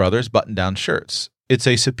Brooks Brothers button-down shirts. It's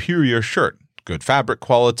a superior shirt. Good fabric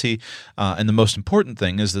quality, and the most important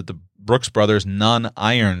thing is that the Brooks Brothers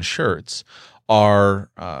non-iron shirts are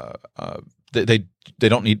they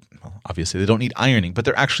don't need, obviously they don't need ironing, but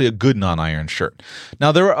they're actually a good non-iron shirt.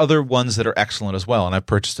 Now there are other ones that are excellent as well, and I've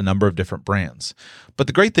purchased a number of different brands. But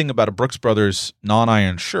the great thing about a Brooks Brothers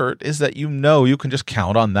non-iron shirt is that you can just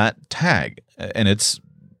count on that tag, and it's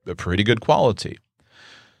a pretty good quality.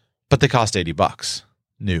 But they cost $80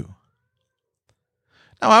 new.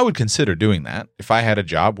 Now, I would consider doing that. If I had a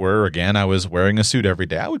job where, again, I was wearing a suit every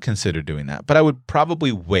day, I would consider doing that. But I would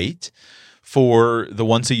probably wait for the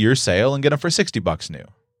once-a-year sale and get them for $60 new.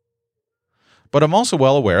 But I'm also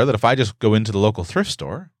well aware that if I just go into the local thrift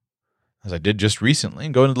store, as I did just recently,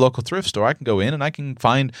 and go into the local thrift store, I can go in and I can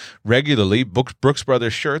find regularly Brooks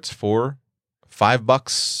Brothers shirts for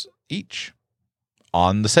 $5 each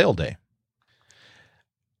on the sale day.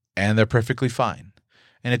 and they're perfectly fine.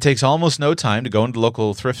 And it takes almost no time to go into the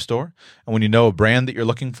local thrift store. And when you know a brand that you're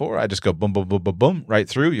looking for, I just go boom, boom, boom, boom, boom, right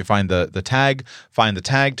through. You find the tag, find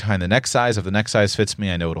the next size. If the next size fits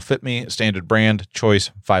me, I know it'll fit me. Standard brand,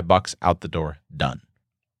 choice, $5, out the door, done.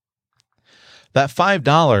 That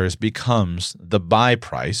 $5 becomes the buy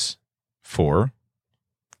price for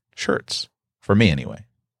shirts, for me anyway.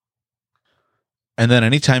 And then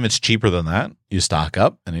anytime it's cheaper than that, you stock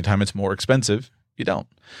up. Anytime it's more expensive, you don't.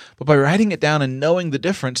 But by writing it down and knowing the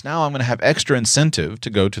difference, now I'm going to have extra incentive to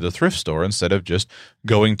go to the thrift store instead of just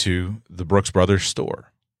going to the Brooks Brothers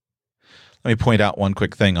store. Let me point out one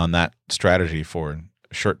quick thing on that strategy for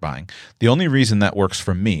shirt buying. The only reason that works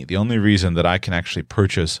for me, the only reason that I can actually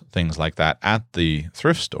purchase things like that at the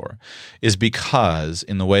thrift store is because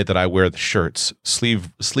in the way that I wear the shirts,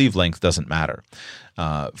 sleeve length doesn't matter.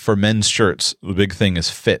 For men's shirts, the big thing is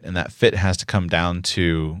fit, and that fit has to come down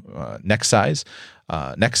to neck size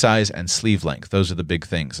and sleeve length. Those are the big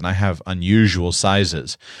things. And I have unusual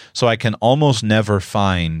sizes. So I can almost never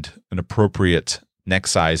find an appropriate neck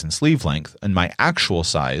size and sleeve length and my actual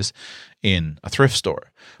size in a thrift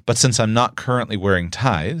store. But since I'm not currently wearing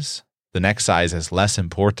ties, the neck size is less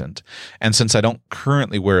important. And since I don't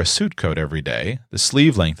currently wear a suit coat every day, the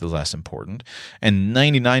sleeve length is less important. And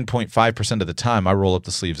 99.5% of the time, I roll up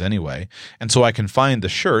the sleeves anyway. And so I can find the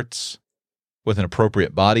shirts with an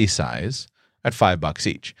appropriate body size at $5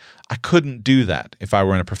 each. I couldn't do that if I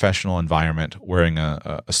were in a professional environment wearing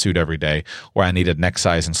a suit every day where I needed neck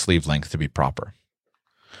size and sleeve length to be proper,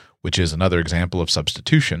 which is another example of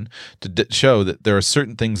substitution to show that there are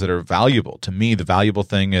certain things that are valuable. To me, the valuable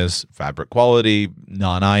thing is fabric quality,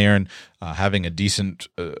 non-iron, having a decent,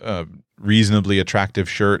 reasonably attractive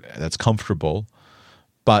shirt that's comfortable.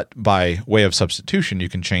 But by way of substitution, you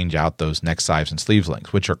can change out those neck size and sleeve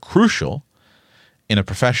lengths, which are crucial in a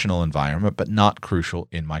professional environment, but not crucial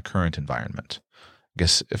in my current environment. I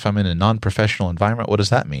guess if I'm in a non-professional environment, what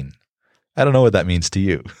does that mean? I don't know what that means to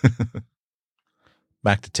you.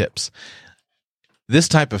 Back to tips. This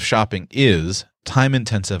type of shopping is time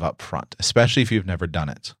intensive up front, especially if you've never done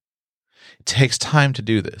it. It takes time to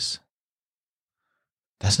do this.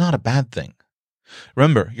 That's not a bad thing.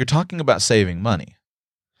 Remember, you're talking about saving money.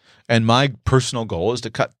 And my personal goal is to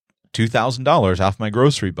cut $2,000 off my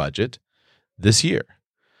grocery budget this year.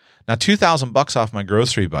 Now, $2,000 off my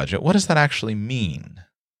grocery budget, what does that actually mean?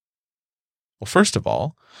 Well, first of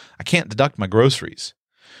all, I can't deduct my groceries.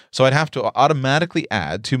 So I'd have to automatically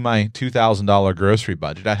add to my $2,000 grocery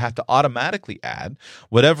budget, I'd have to automatically add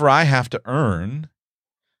whatever I have to earn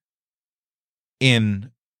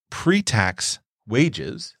in pre-tax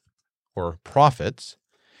wages or profits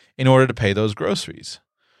in order to pay those groceries.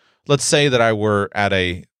 Let's say that I were at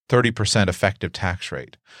a 30% effective tax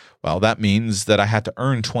rate. Well, that means that I had to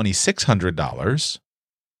earn $2,600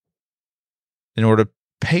 in order to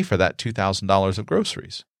pay for that $2,000 of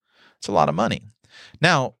groceries. It's a lot of money.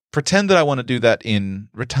 Now, pretend that I want to do that in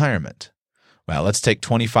retirement. Well, let's take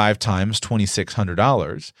 25 times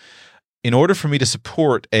 $2,600. In order for me to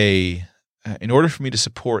support a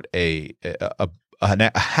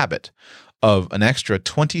habit of an extra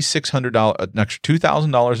 $2,600, an extra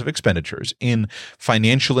 $2,000 of expenditures in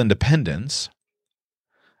financial independence,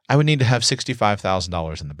 I would need to have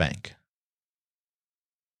 $65,000 in the bank.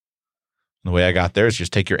 The way I got there is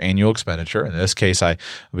just take your annual expenditure. In this case,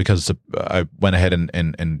 because I went ahead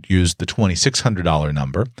and used the $2,600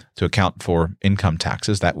 number to account for income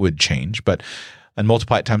taxes. That would change, and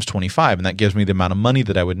multiply it times 25, and that gives me the amount of money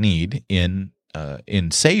that I would need in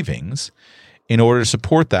savings in order to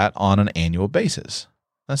support that on an annual basis.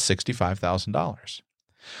 That's $65,000.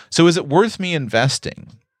 So is it worth me investing,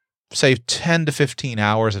 say, 10 to 15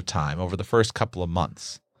 hours of time over the first couple of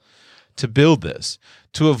months to build this,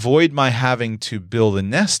 to avoid my having to build a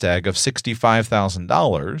nest egg of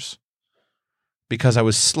 $65,000 because I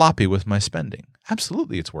was sloppy with my spending?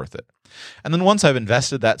 Absolutely, it's worth it. And then once I've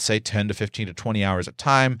invested that, say, 10 to 15 to 20 hours of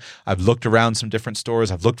time, I've looked around some different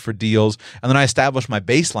stores, I've looked for deals, and then I establish my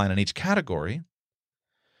baseline in each category,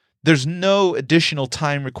 there's no additional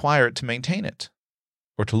time required to maintain it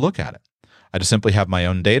or to look at it. I just simply have my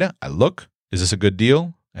own data. I look, is this a good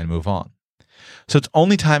deal? And move on. So it's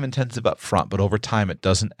only time intensive up front, but over time it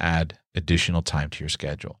doesn't add additional time to your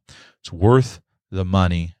schedule. It's worth the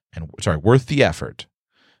money worth the effort,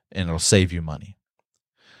 and it'll save you money.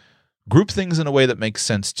 Group things in a way that makes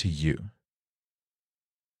sense to you.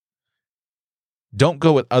 Don't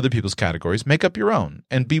go with other people's categories. Make up your own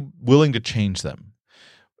and be willing to change them.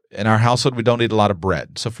 In our household, we don't eat a lot of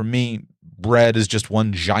bread. So for me, bread is just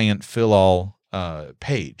one giant fill-all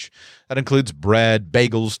page. That includes bread,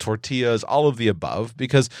 bagels, tortillas, all of the above,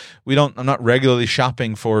 because I'm not regularly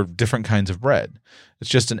shopping for different kinds of bread. It's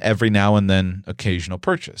just an every now and then occasional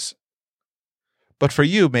purchase. But for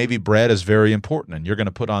you, maybe bread is very important, and you're going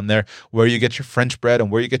to put on there where you get your French bread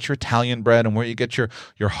and where you get your Italian bread and where you get your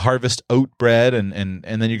harvest oat bread, and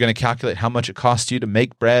then you're going to calculate how much it costs you to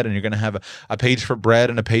make bread, and you're going to have a page for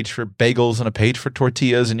bread and a page for bagels and a page for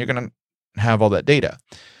tortillas, and you're going to have all that data.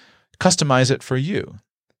 Customize it for you.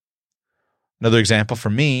 Another example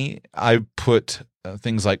for me, I put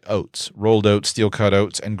things like oats, rolled oats, steel-cut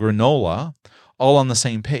oats, and granola all on the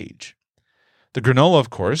same page. The granola, of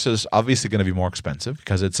course, is obviously going to be more expensive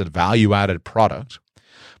because it's a value-added product.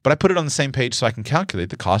 But I put it on the same page so I can calculate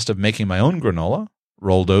the cost of making my own granola,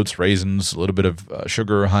 rolled oats, raisins, a little bit of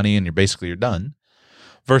sugar or honey, and you're done,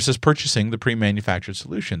 versus purchasing the pre-manufactured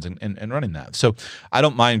solutions and running that. So I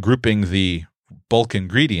don't mind grouping the bulk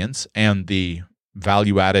ingredients and the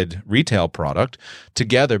value-added retail product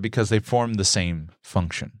together because they form the same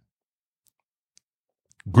function.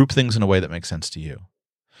 Group things in a way that makes sense to you.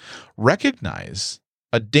 Recognize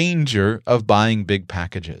a danger of buying big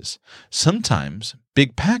packages. Sometimes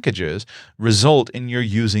big packages result in your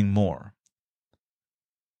using more.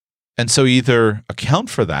 And so either account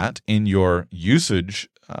for that in your usage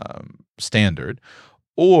standard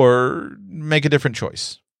or make a different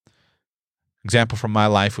choice. Example from my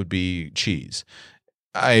life would be cheese.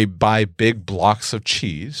 I buy big blocks of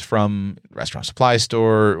cheese from restaurant supply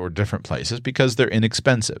store or different places because they're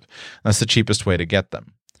inexpensive. That's the cheapest way to get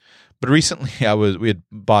them. But recently we had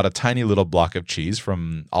bought a tiny little block of cheese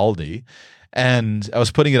from Aldi, and I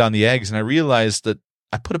was putting it on the eggs, and I realized that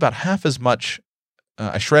I put about half as much,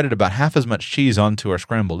 I shredded about half as much cheese onto our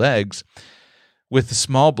scrambled eggs with the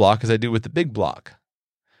small block as I do with the big block.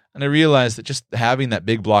 And I realized that just having that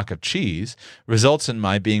big block of cheese results in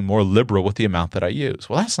my being more liberal with the amount that I use.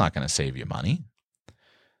 Well, that's not going to save you money.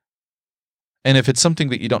 And if it's something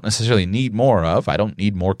that you don't necessarily need more of, I don't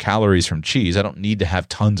need more calories from cheese, I don't need to have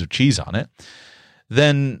tons of cheese on it,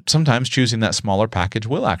 then sometimes choosing that smaller package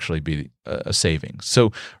will actually be a savings.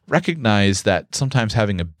 So recognize that sometimes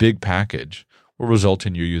having a big package will result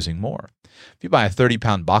in you using more. If you buy a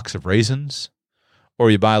 30-pound box of raisins, or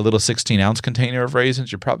you buy a little 16-ounce container of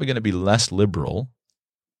raisins, you're probably going to be less liberal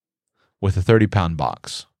with a 30-pound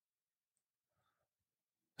box.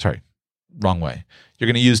 Sorry, wrong way. You're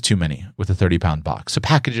going to use too many with a 30-pound box. So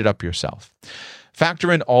package it up yourself.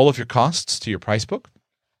 Factor in all of your costs to your price book.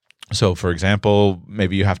 So, for example,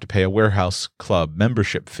 maybe you have to pay a warehouse club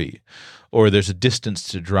membership fee, or there's a distance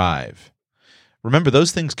to drive. Remember,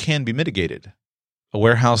 those things can be mitigated. A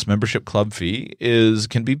warehouse membership club fee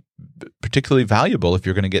can be particularly valuable if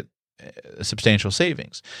you're going to get substantial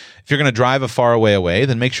savings. If you're going to drive a far away,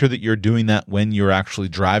 then make sure that you're doing that when you're actually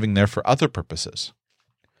driving there for other purposes.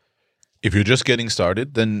 If you're just getting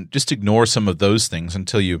started, then just ignore some of those things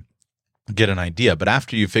until you get an idea. But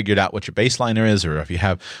after you've figured out what your baseline is, or if you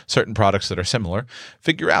have certain products that are similar,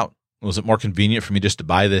 figure out, was it more convenient for me just to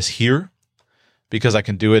buy this here because I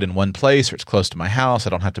can do it in one place, or it's close to my house, I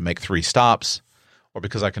don't have to make 3 stops, or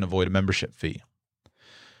because I can avoid a membership fee.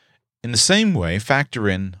 In the same way, factor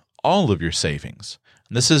in all of your savings.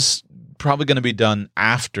 And this is probably going to be done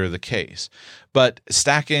after the case, but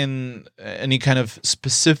stack in any kind of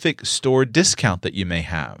specific store discount that you may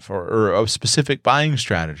have, or a specific buying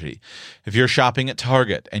strategy. If you're shopping at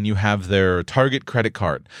Target and you have their Target credit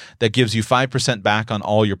card that gives you 5% back on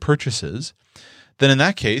all your purchases, then in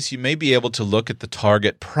that case, you may be able to look at the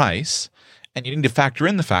Target price, and you need to factor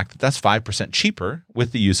in the fact that that's 5% cheaper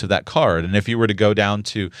with the use of that card. And if you were to go down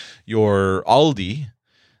to your Aldi,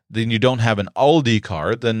 then you don't have an Aldi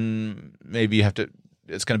card, then maybe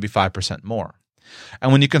it's going to be 5% more.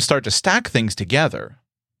 And when you can start to stack things together,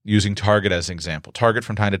 using Target as an example, Target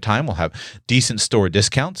from time to time will have decent store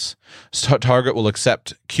discounts. Target will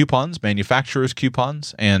accept coupons, manufacturers'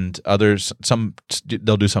 coupons, and others.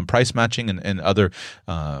 They'll do some price matching and other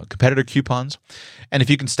competitor coupons. And if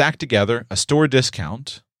you can stack together a store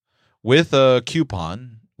discount with a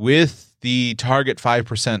coupon with the Target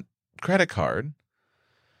 5% credit card,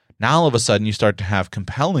 now all of a sudden you start to have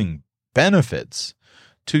compelling benefits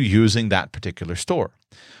to using that particular store.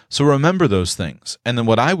 So remember those things. And then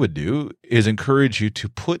what I would do is encourage you to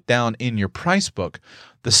put down in your price book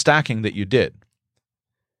the stacking that you did.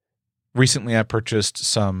 Recently, I purchased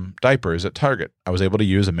some diapers at Target. I was able to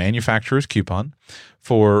use a manufacturer's coupon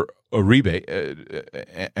for a rebate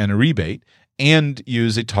and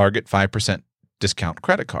use a Target 5% discount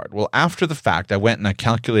credit card. Well, after the fact, I went and I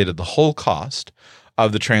calculated the whole cost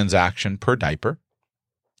of the transaction per diaper.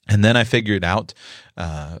 And then I figured out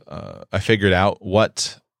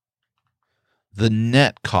what the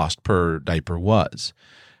net cost per diaper was.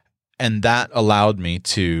 And that allowed me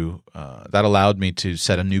to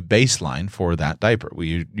set a new baseline for that diaper.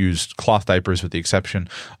 We used cloth diapers with the exception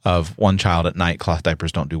of one child at night. Cloth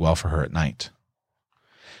diapers don't do well for her at night.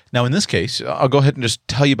 Now, in this case, I'll go ahead and just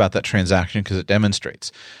tell you about that transaction because it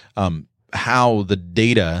demonstrates how the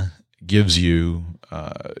data gives you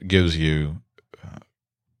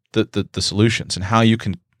the solutions and how you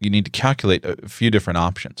need to calculate a few different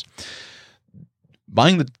options.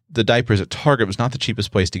 Buying the diapers at Target was not the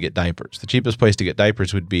cheapest place to get diapers. The cheapest place to get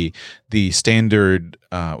diapers would be the standard,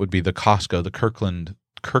 would be the Costco, the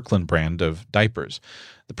Kirkland brand of diapers.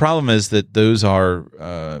 The problem is that those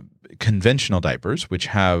are conventional diapers, which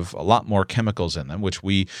have a lot more chemicals in them, which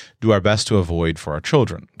we do our best to avoid for our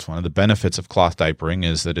children. It's one of the benefits of cloth diapering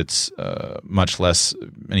is that it's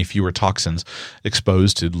many fewer toxins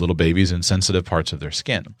exposed to little babies in sensitive parts of their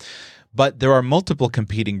skin. But there are multiple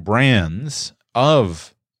competing brands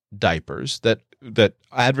of diapers that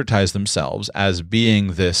advertise themselves as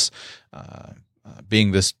being this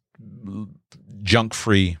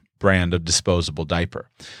junk-free brand of disposable diaper.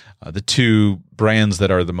 The two brands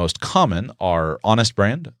that are the most common are Honest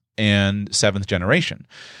Brand and Seventh Generation.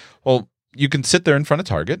 Well, you can sit there in front of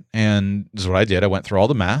Target, and this is what I did. I went through all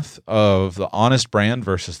the math of the Honest Brand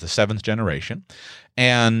versus the Seventh Generation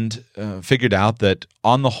and figured out that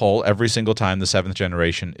on the whole, every single time the Seventh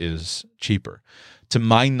Generation is cheaper. To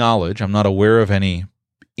my knowledge, I'm not aware of any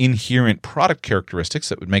inherent product characteristics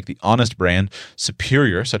that would make the Honest Brand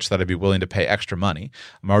superior such that I'd be willing to pay extra money.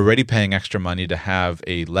 I'm already paying extra money to have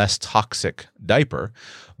a less toxic diaper.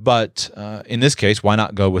 But in this case, why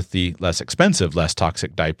not go with the less expensive, less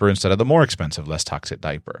toxic diaper instead of the more expensive, less toxic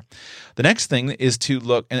diaper? The next thing is to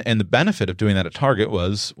look, and the benefit of doing that at Target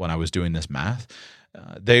was when I was doing this math,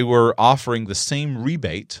 they were offering the same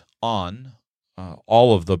rebate on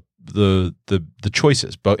all of the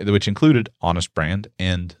choices, which included Honest Brand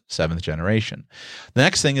and Seventh Generation. The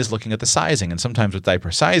next thing is looking at the sizing, and sometimes with diaper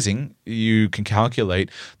sizing, you can calculate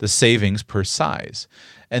the savings per size,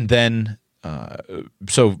 and then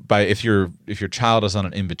if your child is on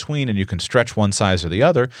an in between and you can stretch one size or the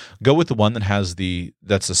other, go with the one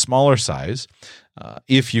that's a smaller size.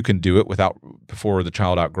 If you can do it before the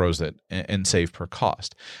child outgrows it and save per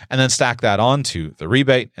cost, and then stack that onto the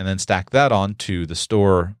rebate, and then stack that onto the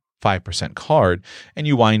store 5% card, and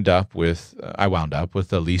I wound up with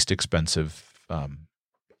the least expensive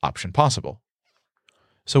option possible.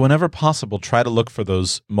 So whenever possible, try to look for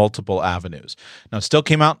those multiple avenues. Now, it still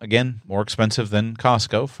came out, again, more expensive than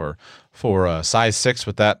Costco for size 6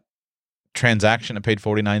 with that transaction. I paid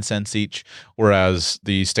 49 cents each, whereas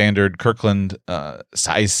the standard Kirkland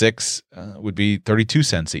size 6 would be 32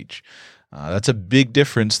 cents each. That's a big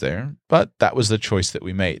difference there, but that was the choice that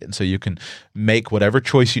we made. And so you can make whatever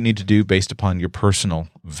choice you need to do based upon your personal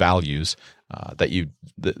values that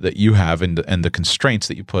you have and the constraints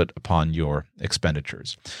that you put upon your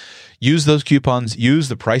expenditures. Use those coupons. Use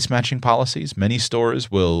the price matching policies. Many stores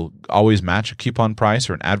will always match a coupon price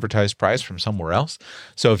or an advertised price from somewhere else.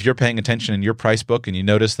 So if you're paying attention in your price book and you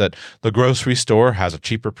notice that the grocery store has a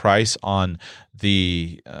cheaper price on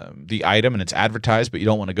the item and it's advertised, but you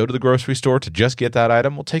don't want to go to the grocery store to just get that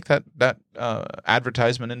item, well, take that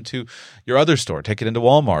advertisement into your other store. Take it into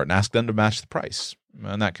Walmart and ask them to match the price.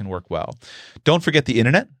 And that can work well. Don't forget the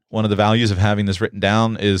internet. One of the values of having this written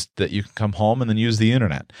down is that you can come home and then use the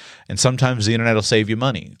internet. And sometimes the internet will save you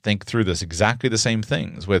money. Think through this. Exactly the same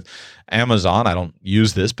things. With Amazon, I don't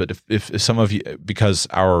use this, but if some of you, because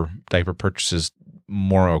our diaper purchase is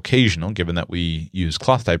more occasional, given that we use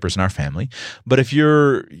cloth diapers in our family. But if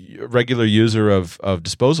you're a regular user of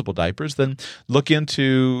disposable diapers, then look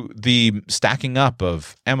into the stacking up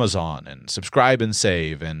of Amazon and Subscribe and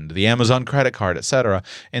Save and the Amazon credit card, etc.,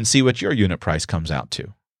 and see what your unit price comes out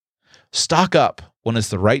to. Stock up when it's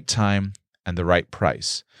the right time and the right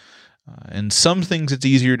price. And some things it's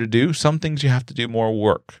easier to do. Some things you have to do more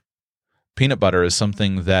work. Peanut butter is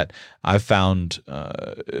something that I've found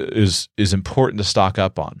is important to stock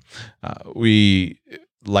up on. We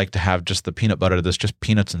like to have just the peanut butter that's just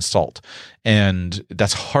peanuts and salt, and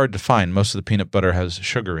that's hard to find. Most of the peanut butter has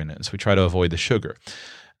sugar in it, so we try to avoid the sugar.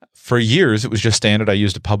 For years, it was just standard. I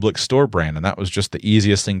used a Publix store brand, and that was just the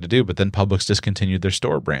easiest thing to do. But then Publix discontinued their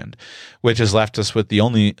store brand, which has left us with the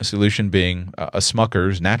only solution being a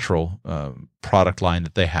Smucker's natural product line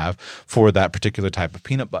that they have for that particular type of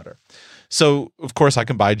peanut butter. So, of course, I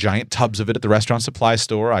can buy giant tubs of it at the restaurant supply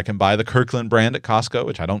store. I can buy the Kirkland brand at Costco,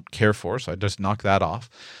 which I don't care for, so I just knock that off.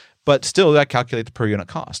 But still, that calculates the per unit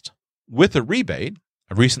cost. With a rebate,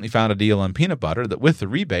 I recently found a deal on peanut butter that with the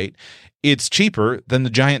rebate, it's cheaper than the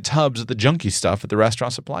giant tubs of the junky stuff at the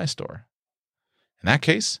restaurant supply store. In that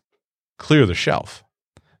case, clear the shelf.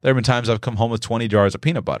 There have been times I've come home with 20 jars of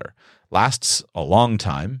peanut butter. Lasts a long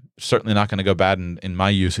time. Certainly not going to go bad in my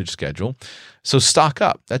usage schedule. So stock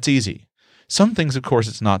up. That's easy. Some things, of course,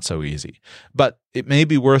 it's not so easy. But it may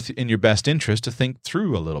be worth in your best interest to think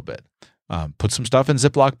through a little bit. Put some stuff in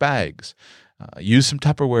Ziploc bags. Use some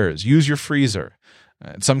Tupperwares. Use your freezer.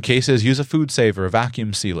 In some cases, use a food saver, a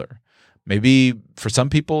vacuum sealer. Maybe for some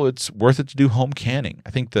people, it's worth it to do home canning.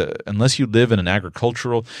 I think that unless you live in an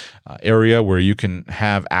agricultural area where you can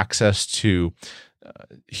have access to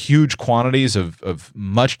huge quantities of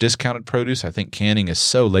much discounted produce, I think canning is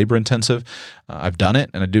so labor intensive. I've done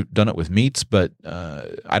it, and I've done it with meats, but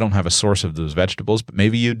I don't have a source of those vegetables. But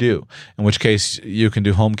maybe you do, in which case you can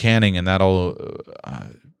do home canning, and that'll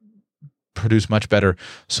produce much better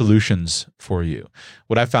solutions for you.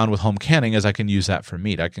 What I found with home canning is I can use that for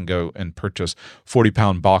meat. I can go and purchase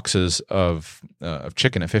 40-pound boxes of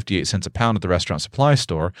chicken at 58 cents a pound at the restaurant supply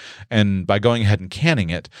store, and by going ahead and canning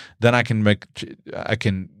it, then I can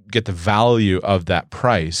get the value of that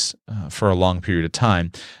price for a long period of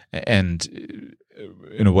time, and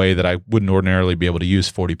in a way that I wouldn't ordinarily be able to use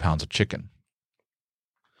 40 pounds of chicken.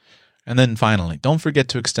 And then finally, don't forget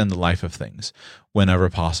to extend the life of things whenever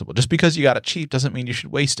possible. Just because you got it cheap doesn't mean you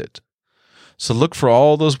should waste it. So look for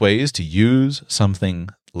all those ways to use something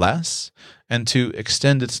less and to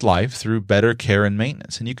extend its life through better care and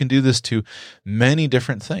maintenance. And you can do this to many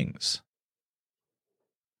different things.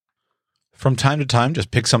 From time to time, just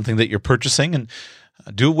pick something that you're purchasing and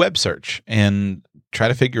do a web search and try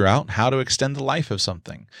to figure out how to extend the life of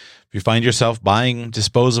something. If you find yourself buying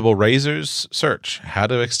disposable razors, search how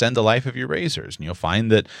to extend the life of your razors. And you'll find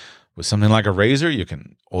that with something like a razor, you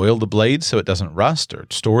can oil the blade so it doesn't rust, or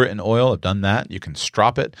store it in oil. I've done that. You can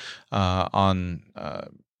strop it on a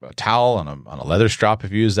towel, on a leather strap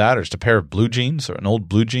if you use that, or just a pair of blue jeans or an old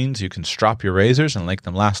blue jeans. You can strop your razors and make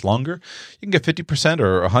them last longer. You can get 50%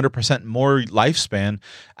 or 100% more lifespan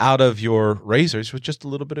out of your razors with just a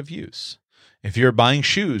little bit of use. If you're buying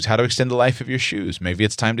shoes, how to extend the life of your shoes. Maybe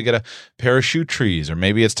it's time to get a pair of shoe trees, or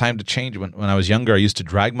maybe it's time to change. When I was younger, I used to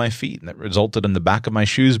drag my feet, and that resulted in the back of my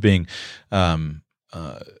shoes being worn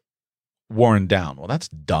down. Well, that's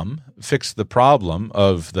dumb. Fix the problem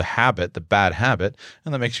of the habit, the bad habit,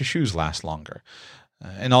 and that makes your shoes last longer.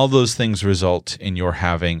 And all those things result in your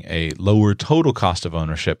having a lower total cost of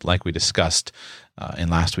ownership, like we discussed in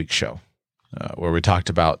last week's show, where we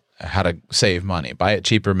talked about how to save money. Buy it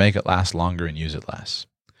cheaper, make it last longer, and use it less.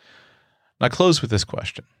 And I close with this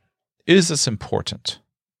question. Is this important?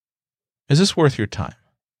 Is this worth your time?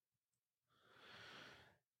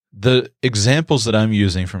 The examples that I'm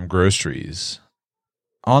using from groceries,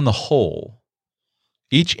 on the whole,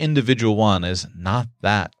 each individual one is not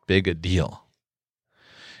that big a deal.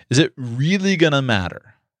 Is it really going to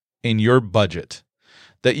matter in your budget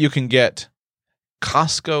that you can get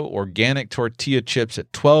Costco organic tortilla chips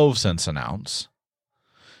at 12 cents an ounce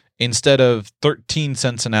instead of 13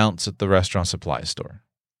 cents an ounce at the restaurant supply store?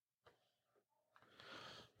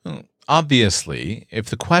 Obviously,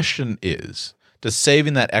 if the question is, does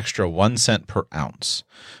saving that extra 1 cent per ounce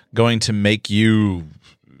going to make you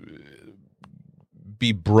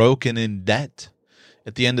be broken in debt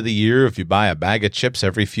at the end of the year if you buy a bag of chips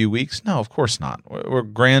every few weeks? No, of course not. We're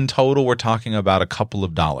grand total, we're talking about a couple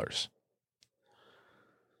of dollars.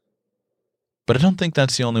 But I don't think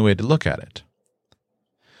that's the only way to look at it.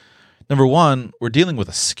 Number one, we're dealing with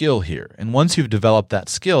a skill here. And once you've developed that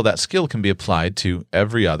skill can be applied to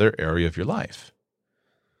every other area of your life.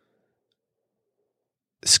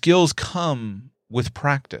 Skills come with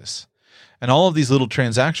practice. And all of these little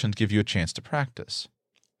transactions give you a chance to practice.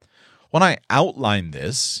 When I outline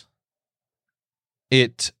this,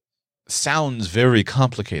 it sounds very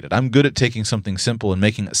complicated. I'm good at taking something simple and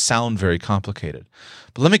making it sound very complicated.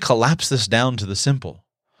 But let me collapse this down to the simple.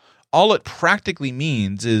 All it practically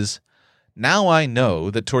means is now I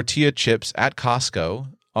know that tortilla chips at Costco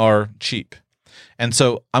are cheap. And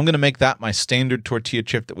so I'm going to make that my standard tortilla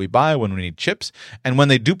chip that we buy when we need chips. And when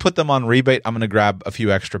they do put them on rebate, I'm going to grab a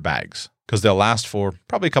few extra bags because they'll last for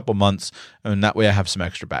probably a couple months. And that way I have some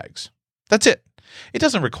extra bags. That's it. It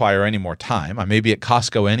doesn't require any more time. I may be at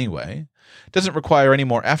Costco anyway. It doesn't require any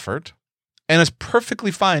more effort. And it's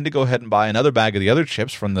perfectly fine to go ahead and buy another bag of the other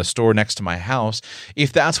chips from the store next to my house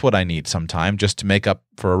if that's what I need sometime just to make up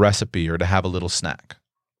for a recipe or to have a little snack.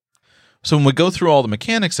 So when we go through all the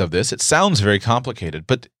mechanics of this, it sounds very complicated,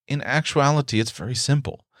 but in actuality, it's very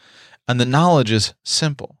simple. And the knowledge is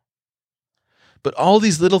simple. But all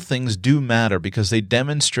these little things do matter because they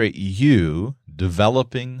demonstrate you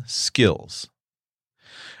developing skills.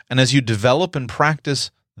 And as you develop and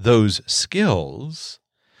practice those skills,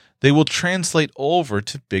 they will translate over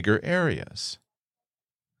to bigger areas.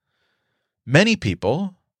 Many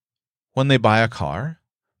people, when they buy a car,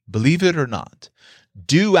 believe it or not,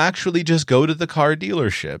 do actually just go to the car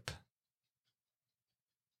dealership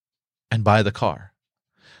and buy the car.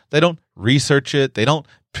 They don't research it. They don't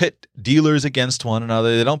pit dealers against one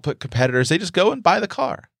another. They don't put competitors. They just go and buy the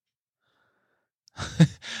car.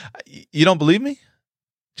 You don't believe me?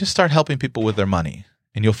 Just start helping people with their money,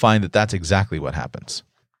 and you'll find that that's exactly what happens.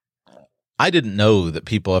 I didn't know that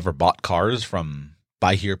people ever bought cars from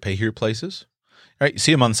buy here, pay here places. Right? You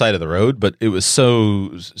see them on the side of the road, but it was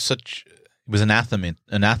it was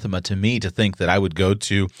anathema to me to think that I would go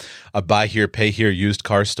to a buy here, pay here used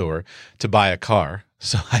car store to buy a car.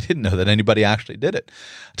 So I didn't know that anybody actually did it.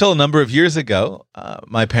 Until a number of years ago,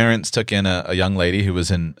 my parents took in a young lady who was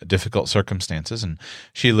in difficult circumstances, and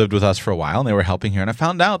she lived with us for a while, and they were helping her. And I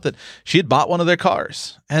found out that she had bought one of their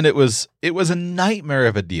cars, and it was a nightmare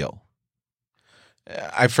of a deal.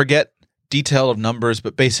 I forget detail of numbers,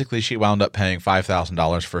 but basically she wound up paying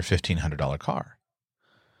 $5,000 for a $1,500 car.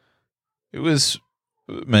 It was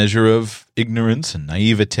a measure of ignorance and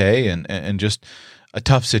naivete and just a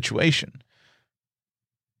tough situation.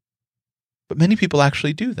 But many people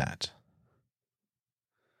actually do that.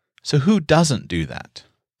 So who doesn't do that?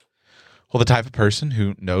 Well, the type of person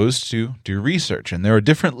who knows to do research, and there are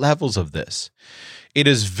different levels of this. It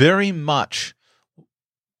is very much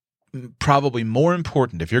probably more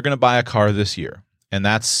important if you're going to buy a car this year, and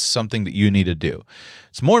that's something that you need to do.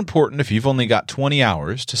 It's more important if you've only got 20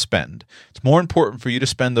 hours to spend. It's more important for you to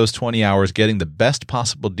spend those 20 hours getting the best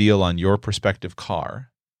possible deal on your prospective car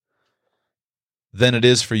than it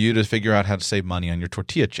is for you to figure out how to save money on your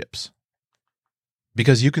tortilla chips.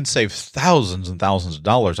 Because you can save thousands and thousands of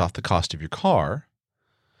dollars off the cost of your car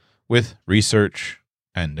with research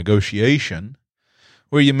and negotiation,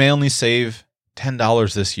 where you may only save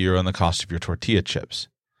 $10 this year on the cost of your tortilla chips.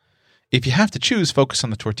 If you have to choose, focus on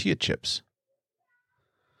the tortilla chips.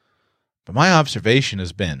 But my observation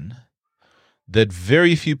has been that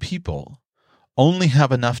very few people only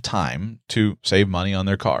have enough time to save money on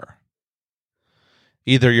their car.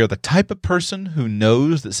 Either you're the type of person who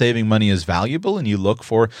knows that saving money is valuable and you look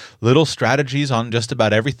for little strategies on just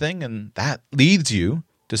about everything, and that leads you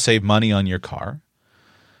to save money on your car,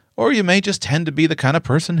 or you may just tend to be the kind of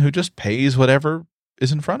person who just pays whatever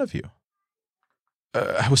is in front of you.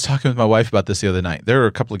 I was talking with my wife about this the other night. There are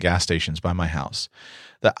a couple of gas stations by my house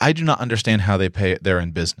that I do not understand how they pay it there in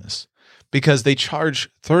business, because they charge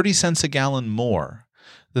 30 cents a gallon more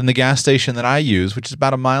than the gas station that I use, which is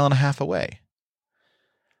about 1.5 miles away.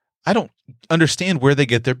 I don't understand where they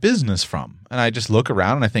get their business from. And I just look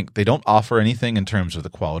around and I think they don't offer anything in terms of the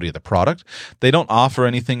quality of the product. They don't offer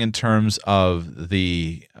anything in terms of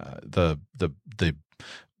the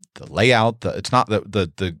layout. It's not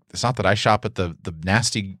that I shop at the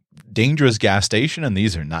nasty, dangerous gas station and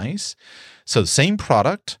these are nice. So same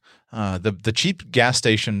product. The cheap gas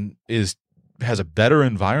station has a better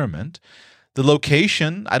environment. The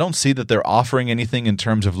location, I don't see that they're offering anything in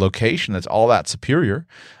terms of location that's all that superior.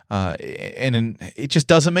 And it just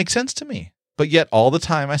doesn't make sense to me. But yet all the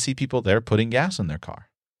time I see people there putting gas in their car.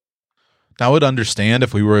 Now, I would understand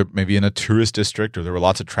if we were maybe in a tourist district or there were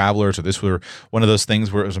lots of travelers, or this were one of those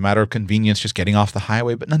things where it was a matter of convenience just getting off the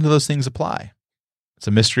highway, but none of those things apply. It's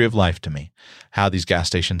a mystery of life to me how these gas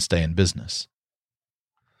stations stay in business.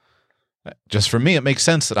 Just for me, it makes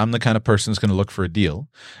sense that I'm the kind of person who's going to look for a deal.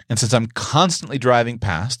 And since I'm constantly driving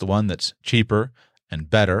past the one that's cheaper and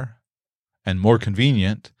better and more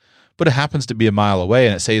convenient, but it happens to be 1 mile away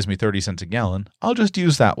and it saves me 30 cents a gallon, I'll just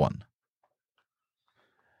use that one.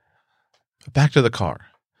 But back to the car.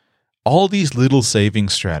 All these little saving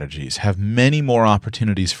strategies have many more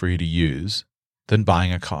opportunities for you to use than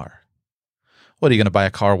buying a car. What, are you going to buy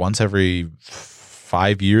a car once every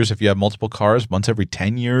 5 years if you have multiple cars, once every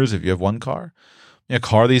 10 years if you have one car? A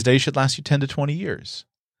car these days should last you 10 to 20 years.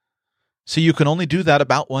 So you can only do that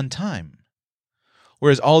about one time.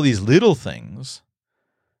 Whereas all these little things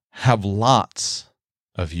have lots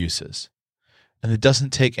of uses, and it doesn't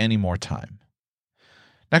take any more time.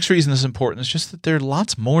 Next reason this is important is just that there are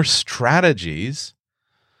lots more strategies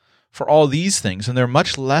for all these things, and they're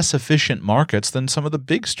much less efficient markets than some of the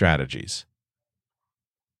big strategies.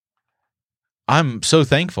 I'm so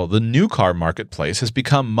thankful. The new car marketplace has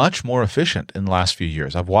become much more efficient in the last few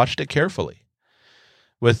years. I've watched it carefully.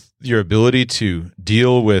 With your ability to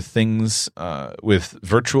deal with things with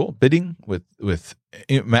virtual bidding, with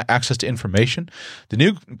access to information, the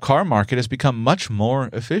new car market has become much more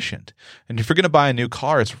efficient. And if you're going to buy a new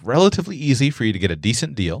car, it's relatively easy for you to get a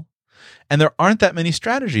decent deal, and there aren't that many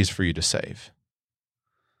strategies for you to save.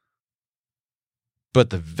 But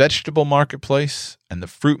the vegetable marketplace and the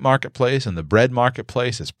fruit marketplace and the bread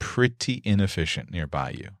marketplace is pretty inefficient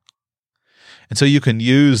nearby you. And so you can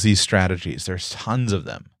use these strategies. There's tons of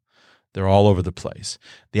them. They're all over the place.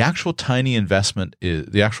 The actual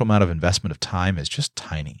amount of investment of time is just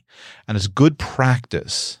tiny. And it's good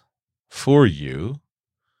practice for you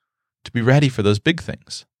to be ready for those big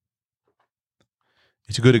things.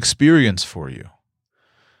 It's a good experience for you.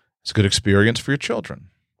 It's a good experience for your children.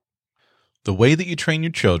 The way that you train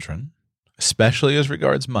your children, especially as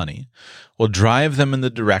regards money, will drive them in the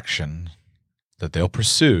direction that they'll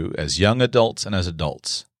pursue as young adults and as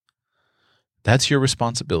adults. That's your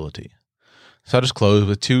responsibility. So I'll just close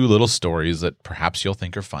with two little stories that perhaps you'll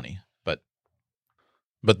think are funny, but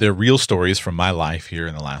they're real stories from my life here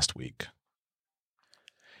in the last week.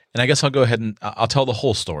 And I guess I'll go ahead and I'll tell the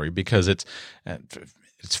whole story because it's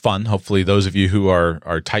fun. Hopefully those of you who are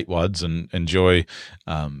tightwads and enjoy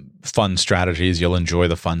fun strategies, you'll enjoy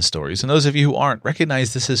the fun stories. And those of you who aren't,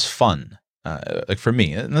 recognize this is fun. Like for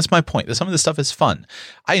me, and that's my point, that some of this stuff is fun.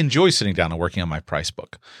 I enjoy sitting down and working on my price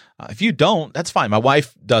book. If you don't, that's fine. My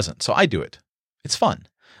wife doesn't, so I do it. It's fun.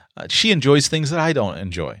 She enjoys things that I don't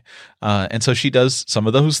enjoy. And so she does some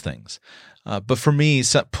of those things. But for me,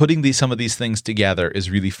 putting some of these things together is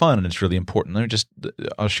really fun and it's really important.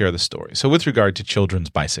 I'll share the story. So with regard to children's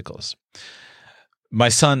bicycles, my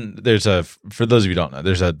son, for those of you who don't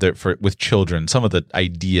know, with children, some of the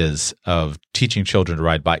ideas of teaching children to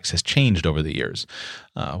ride bikes has changed over the years.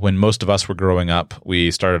 When most of us were growing up,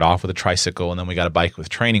 we started off with a tricycle and then we got a bike with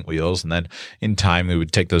training wheels. And then in time, we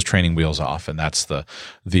would take those training wheels off. And that's the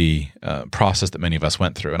process that many of us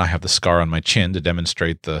went through. And I have the scar on my chin to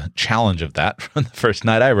demonstrate the challenge of that from the first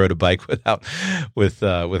night I rode a bike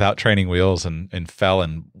without training wheels and fell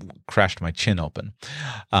and crashed my chin open.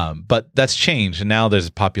 But that's changed. And now there's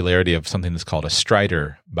a popularity of something that's called a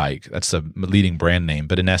Strider bike. That's the leading brand name.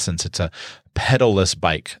 But in essence, it's a pedalless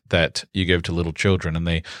bike that you give to little children and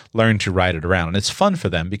they learn to ride it around. And it's fun for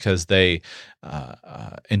them because they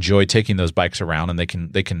enjoy taking those bikes around and they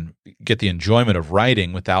can get the enjoyment of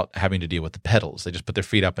riding without having to deal with the pedals. They just put their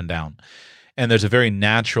feet up and down. And there's a very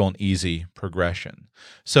natural and easy progression.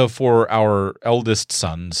 So for our eldest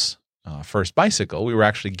son's first bicycle, we were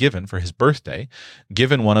actually given for his birthday,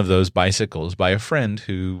 one of those bicycles by a friend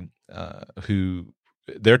who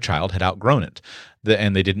their child had outgrown it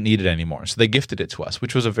and they didn't need it anymore. So they gifted it to us,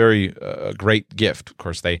 which was a very great gift. Of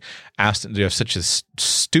course, they asked, you have such a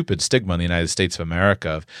stupid stigma in the United States of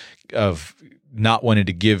America of not wanting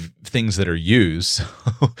to give things that are used.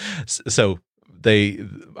 So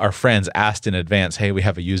our friends asked in advance, hey, we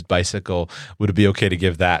have a used bicycle. Would it be okay to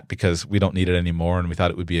give that because we don't need it anymore? And we thought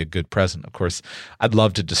it would be a good present. Of course, I'd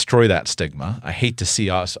love to destroy that stigma. I hate to see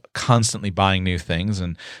us constantly buying new things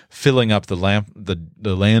and filling up the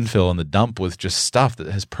landfill and the dump with just stuff that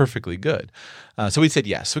is perfectly good. So we said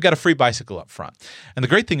yes. So we got a free bicycle up front. And the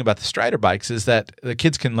great thing about the Strider bikes is that the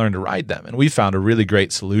kids can learn to ride them. And we found a really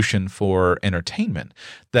great solution for entertainment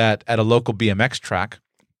that at a local BMX track,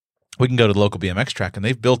 we can go to the local BMX track and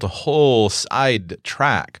they've built a whole side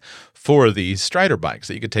track for these Strider bikes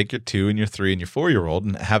that you could take your 2 and your 3 and your 4-year-old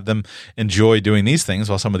and have them enjoy doing these things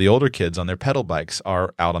while some of the older kids on their pedal bikes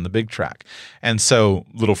are out on the big track. And so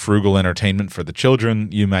little frugal entertainment for the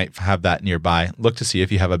children, you might have that nearby. Look to see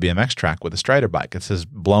if you have a BMX track with a Strider bike. It has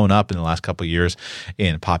blown up in the last couple of years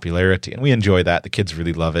in popularity and we enjoy that. The kids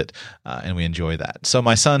really love it and we enjoy that. So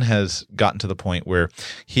my son has gotten to the point where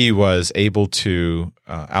he was able to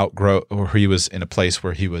outgrow, or he was in a place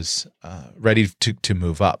where he was ready to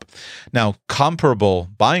move up. Now, comparable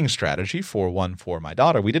buying strategy for my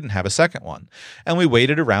daughter, we didn't have a second one. And we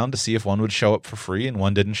waited around to see if one would show up for free and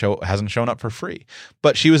one hasn't shown up for free.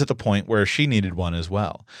 But she was at the point where she needed one as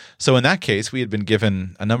well. So in that case, we had been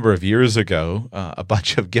given a number of years ago a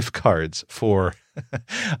bunch of gift cards for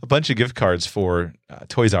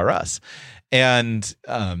Toys R Us. And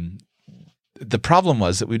the problem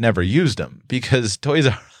was that we never used them because Toys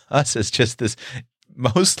R Us is just this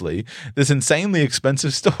insanely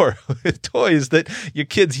expensive store with toys that your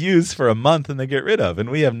kids use for a month and they get rid of. And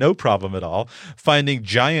we have no problem at all finding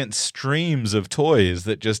giant streams of toys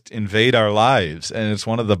that just invade our lives. And it's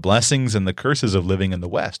one of the blessings and the curses of living in the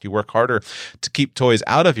West. You work harder to keep toys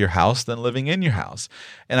out of your house than living in your house.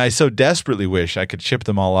 And I so desperately wish I could ship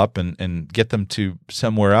them all up and get them to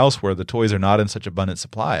somewhere else where the toys are not in such abundant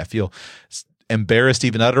supply. I feel embarrassed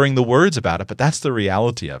even uttering the words about it, but that's the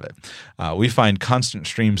reality of it. We find constant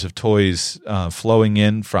streams of toys flowing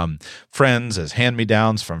in from friends as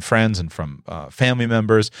hand-me-downs, from friends and from family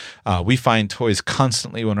members. We find toys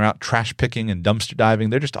constantly when we're out trash picking and dumpster diving.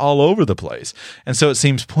 They're just all over the place. And so it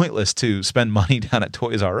seems pointless to spend money down at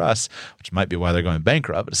Toys R Us, which might be why they're going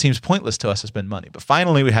bankrupt, but it seems pointless to us to spend money. But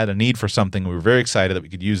finally, we had a need for something. We were very excited that we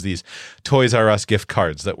could use these Toys R Us gift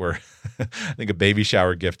cards that were, I think, a baby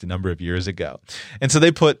shower gift a number of years ago. And so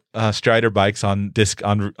they put Strider bikes on disc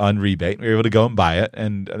on rebate. We were able to go and buy it,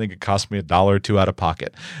 and I think it cost me $1 or $2 out of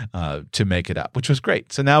pocket to make it up, which was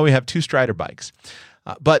great. So now we have 2 Strider bikes.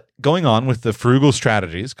 But going on with the frugal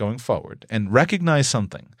strategies going forward, and recognize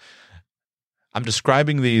something. I'm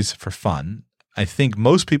describing these for fun. I think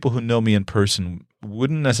most people who know me in person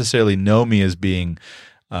wouldn't necessarily know me as being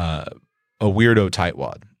a weirdo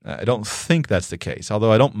tightwad. I don't think that's the case,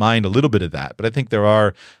 although I don't mind a little bit of that. But I think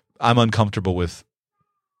I'm uncomfortable with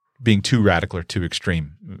being too radical or too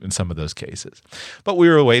extreme in some of those cases. But we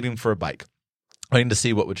were waiting for a bike, waiting to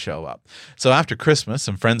see what would show up. So after Christmas,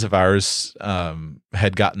 some friends of ours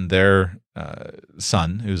had gotten their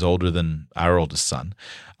son, who's older than our oldest son,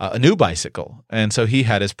 a new bicycle. And so he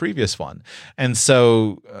had his previous one. And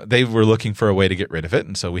so they were looking for a way to get rid of it.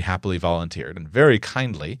 And so we happily volunteered. And very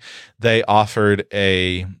kindly, they offered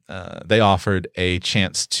a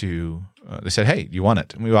chance to they said, hey, you want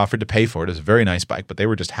it? And we offered to pay for it. It's a very nice bike, but they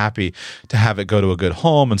were just happy to have it go to a good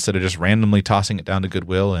home instead of just randomly tossing it down to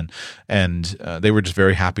Goodwill. And they were just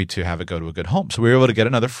very happy to have it go to a good home. So we were able to get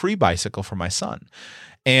another free bicycle for my son.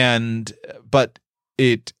 And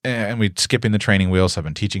we'd skipping the training wheels. I've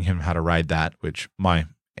been teaching him how to ride that, which my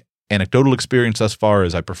anecdotal experience thus far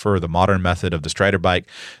is I prefer the modern method of the Strider bike.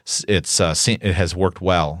 It has worked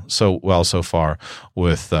so far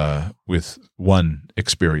with one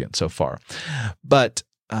experience so far, but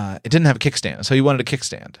it didn't have a kickstand, so he wanted a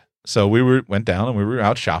kickstand. So we went down and we were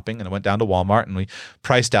out shopping, and I went down to Walmart and we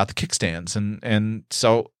priced out the kickstands, and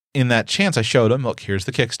so in that chance, I showed him, look, here's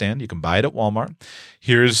the kickstand. You can buy it at Walmart.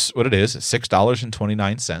 Here's what it is. It's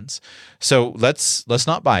 $6.29. So let's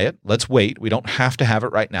not buy it. Let's wait. We don't have to have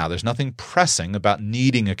it right now. There's nothing pressing about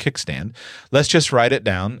needing a kickstand. Let's just write it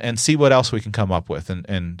down and see what else we can come up with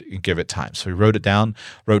and give it time. So we wrote down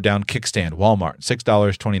kickstand, Walmart,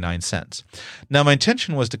 $6.29. Now, my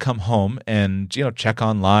intention was to come home and, check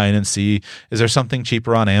online and see, is there something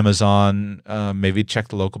cheaper on Amazon? Maybe check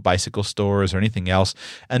the local bicycle stores or anything else.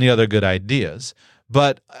 Any other good ideas.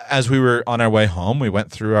 But as we were on our way home, we went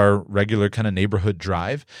through our regular kind of neighborhood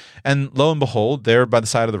drive, and lo and behold, there by the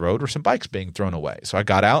side of the road were some bikes being thrown away. So I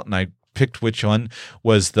got out and I picked which one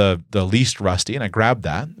was the least rusty, and I grabbed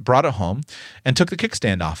that, brought it home, and took the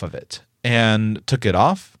kickstand off of it, and took it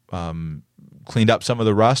off, cleaned up some of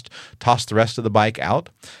the rust, tossed the rest of the bike out.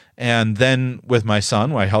 And then with my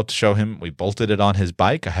son, I helped show him, we bolted it on his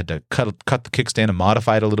bike. I had to cut the kickstand and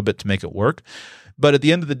modify it a little bit to make it work. But at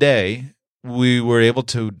the end of the day, we were able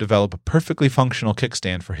to develop a perfectly functional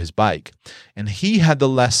kickstand for his bike. And he had the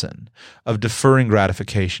lesson of deferring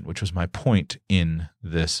gratification, which was my point in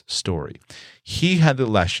this story. He had the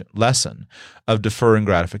lesson of deferring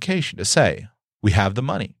gratification to say, we have the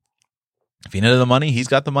money. If he needed the money, he's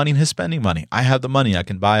got the money in his spending money. I have the money. I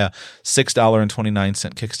can buy a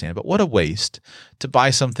 $6.29 kickstand. But what a waste to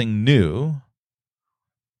buy something new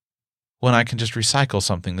when I can just recycle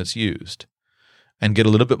something that's used and get a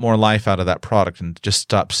little bit more life out of that product and just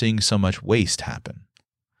stop seeing so much waste happen.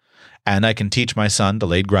 And I can teach my son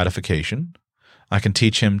delayed gratification. I can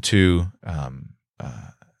teach him to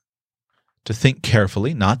think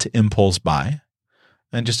carefully, not to impulse buy,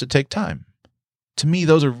 and just to take time. To me,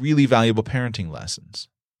 those are really valuable parenting lessons.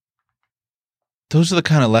 Those are the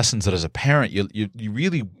kind of lessons that as a parent,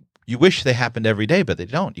 you wish they happened every day, but they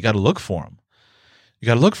don't. You got to look for them. You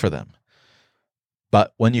got to look for them.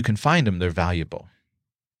 But when you can find them, they're valuable.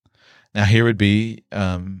 Now, here would be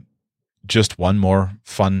just one more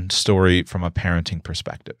fun story from a parenting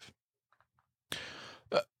perspective.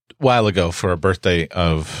 A while ago, for a birthday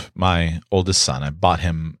of my oldest son, I bought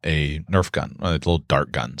him a Nerf gun, one of the little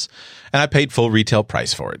dart guns, and I paid full retail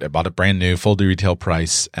price for it. I bought it brand new, full retail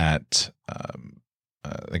price at, I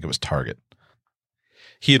think it was Target.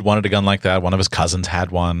 He had wanted a gun like that. One of his cousins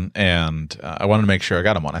had one, and I wanted to make sure I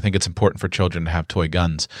got him one. I think it's important for children to have toy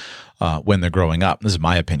guns when they're growing up. This is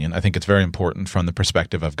my opinion. I think it's very important from the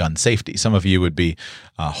perspective of gun safety. Some of you would be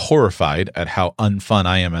horrified at how unfun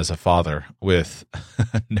I am as a father with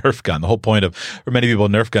a Nerf gun. The whole point of, for many people, a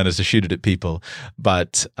Nerf gun is to shoot it at people,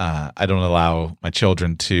 but I don't allow my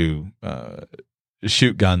children to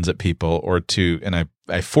shoot guns at people and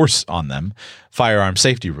I force on them firearm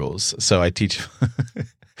safety rules. So I teach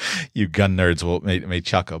You gun nerds may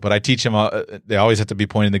chuckle, but I teach them. They always have to be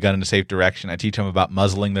pointing the gun in a safe direction. I teach them about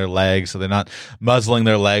muzzling their leg, so they're not muzzling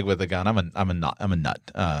their leg with a gun. I'm a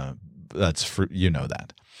nut. You know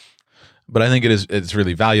that. But I think it's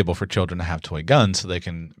really valuable for children to have toy guns so they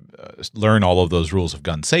can learn all of those rules of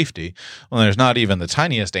gun safety when there's not even the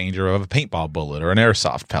tiniest danger of a paintball bullet or an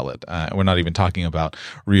airsoft pellet. We're not even talking about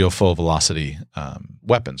real full velocity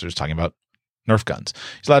weapons. We're just talking about Nerf guns.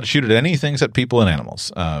 He's allowed to shoot at anything except people and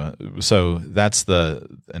animals. So that's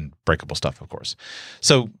and breakable stuff, of course.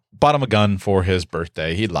 So bought him a gun for his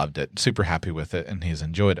birthday. He loved it, super happy with it, and he's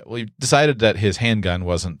enjoyed it. Well, he decided that his handgun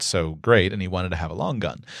wasn't so great, and he wanted to have a long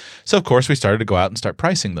gun. So, of course, we started to go out and start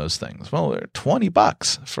pricing those things. Well, they're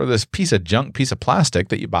 $20 for this piece of plastic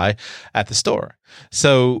that you buy at the store.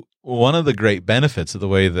 So one of the great benefits of the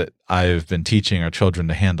way that I've been teaching our children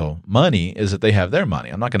to handle money is that they have their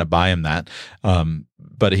money. I'm not going to buy him that,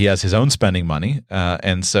 but he has his own spending money,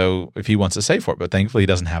 and so if he wants to save for it, but thankfully he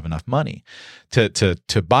doesn't have enough money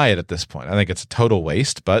to buy it at this point. I think it's a total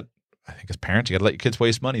waste, but I think as parents, you got to let your kids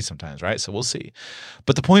waste money sometimes, right? So we'll see.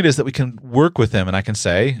 But the point is that we can work with them, and I can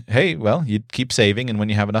say, hey, well, you keep saving, and when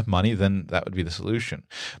you have enough money, then that would be the solution.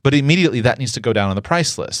 But immediately that needs to go down on the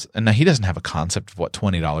price list. And now he doesn't have a concept of what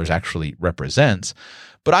 $20 actually represents,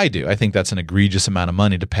 but I do. I think that's an egregious amount of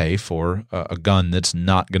money to pay for a gun that's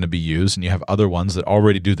not going to be used, and you have other ones that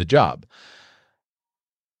already do the job.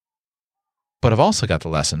 But I've also got the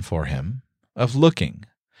lesson for him of looking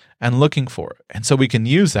for it. And so we can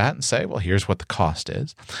use that and say, well, here's what the cost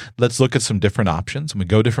is. Let's look at some different options. And we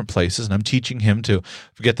go different places, and I'm teaching him to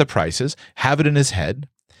forget the prices, have it in his head.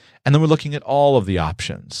 And then we're looking at all of the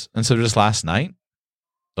options. And so just last night,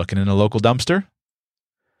 looking in a local dumpster,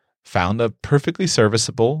 found a perfectly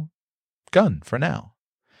serviceable gun for now.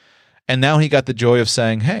 And now he got the joy of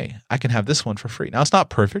saying, hey, I can have this one for free. Now, it's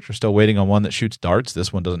not perfect. We're still waiting on one that shoots darts.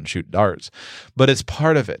 This one doesn't shoot darts, but it's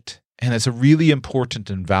part of it. And it's a really important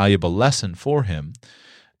and valuable lesson for him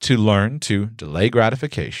to learn to delay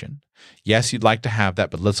gratification. Yes, you'd like to have that,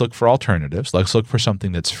 but let's look for alternatives. Let's look for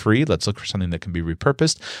something that's free. Let's look for something that can be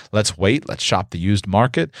repurposed. Let's wait. Let's shop the used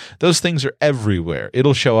market. Those things are everywhere.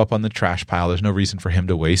 It'll show up on the trash pile. There's no reason for him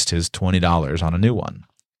to waste his $20 on a new one.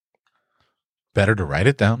 Better to write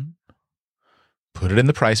it down, put it in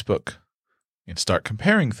the price book, and start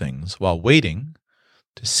comparing things while waiting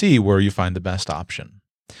to see where you find the best option.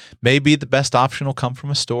 Maybe the best option will come from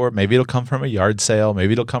a store. Maybe it'll come from a yard sale.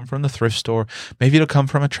 Maybe it'll come from the thrift store. Maybe it'll come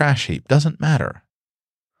from a trash heap. Doesn't matter.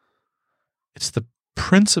 It's the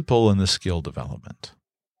principle in the skill development.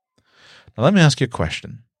 Now, let me ask you a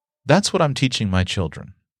question. That's what I'm teaching my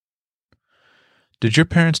children. Did your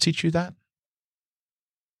parents teach you that?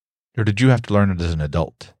 Or did you have to learn it as an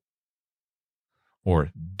adult?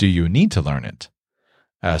 Or do you need to learn it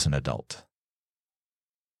as an adult?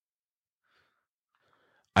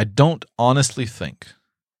 I don't honestly think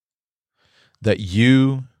that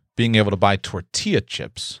you being able to buy tortilla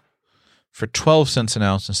chips for 12 cents an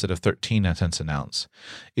ounce instead of 13 cents an ounce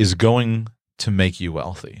is going to make you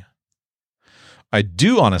wealthy. I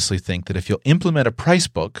do honestly think that if you'll implement a price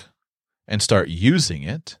book and start using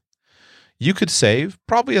it, you could save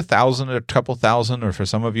probably $1,000 or a couple thousand, or for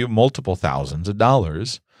some of you, multiple thousands of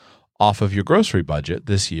dollars off of your grocery budget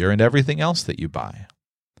this year and everything else that you buy.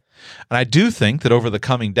 And I do think that over the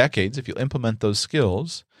coming decades, if you implement those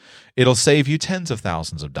skills, it'll save you tens of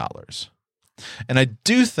thousands of dollars. And I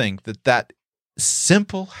do think that that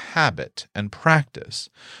simple habit and practice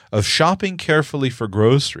of shopping carefully for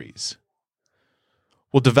groceries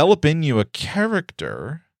will develop in you a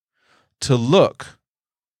character to look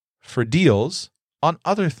for deals on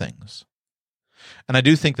other things. And I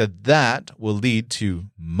do think that that will lead to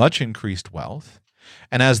much increased wealth.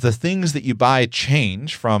 And as the things that you buy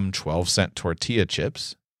change from 12-cent tortilla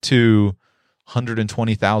chips to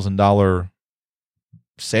 $120,000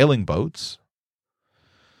 sailing boats,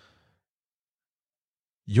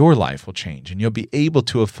 your life will change, and you'll be able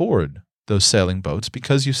to afford those sailing boats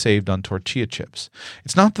because you saved on tortilla chips.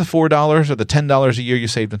 It's not the $4 or the $10 a year you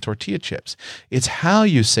saved on tortilla chips. It's how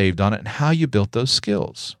you saved on it and how you built those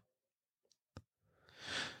skills.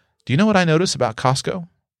 Do you know what I notice about Costco?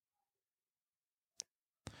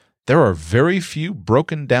 There are very few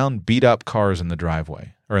broken down, beat up cars in the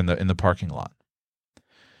driveway or in the parking lot.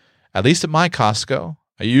 At least at my Costco,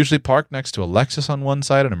 I usually park next to a Lexus on one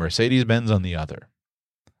side and a Mercedes-Benz on the other.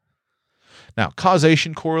 Now,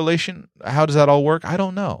 causation, correlation, how does that all work? I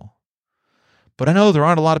don't know. But I know there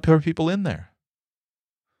aren't a lot of poor people in there.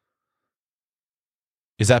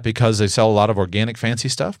 Is that because they sell a lot of organic fancy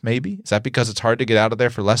stuff? Maybe. Is that because it's hard to get out of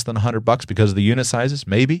there for less than $100 because of the unit sizes?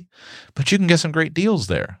 Maybe. But you can get some great deals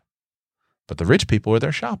there. But the rich people are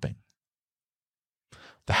there shopping.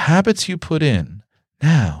 The habits you put in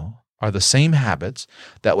now are the same habits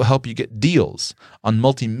that will help you get deals on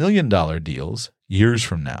multi-million-dollar deals years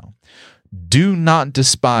from now. Do not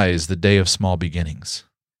despise the day of small beginnings.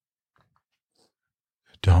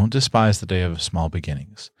 Don't despise the day of small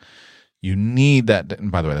beginnings. You need that.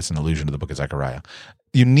 And by the way, that's an allusion to the book of Zechariah.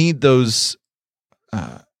 You need those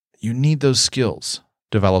skills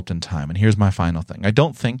developed in time. And here's my final thing. I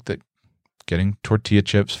don't think that getting tortilla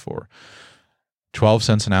chips for 12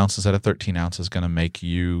 cents an ounce instead of 13 ounces is going to make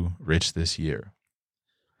you rich this year.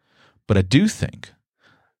 But I do think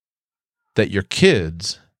that your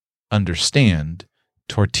kids understand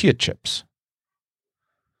tortilla chips.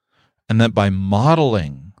 And that by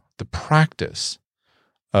modeling the practice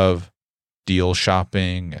of deal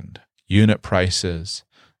shopping and unit prices,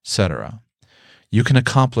 etc., you can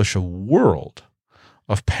accomplish a world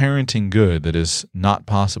of parenting good that is not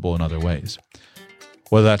possible in other ways.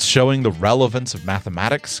 Whether that's showing the relevance of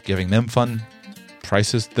mathematics, giving them fun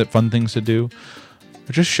things to do,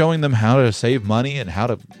 or just showing them how to save money and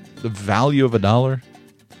the value of $1,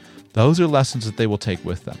 those are lessons that they will take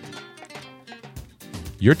with them.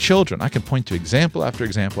 Your children, I can point to example after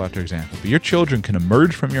example after example, but your children can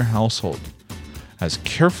emerge from your household as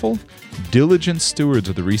careful, diligent stewards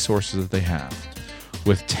of the resources that they have,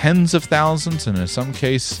 with tens of thousands, and in some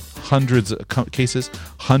cases, hundreds of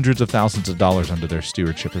thousands of dollars under their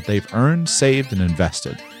stewardship that they've earned, saved, and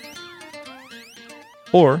invested.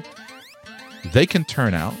 Or they can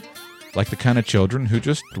turn out like the kind of children who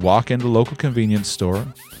just walk into the local convenience store,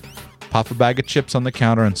 pop a bag of chips on the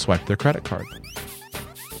counter, and swipe their credit card.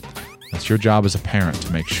 It's your job as a parent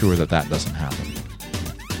to make sure that doesn't happen.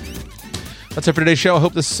 That's it for today's show. I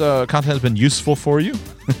hope this content has been useful for you.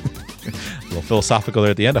 A little philosophical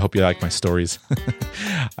there at the end. I hope you like my stories.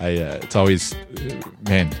 It's always,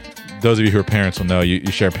 man, those of you who are parents will know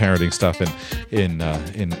you share parenting stuff in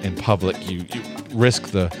public. You risk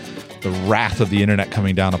the wrath of the internet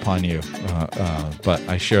coming down upon you. But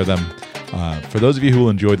I share them. For those of you who will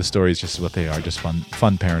enjoy the stories, just what they are, just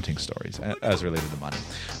fun parenting stories as related to money.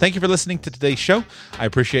 Thank you for listening to today's show. I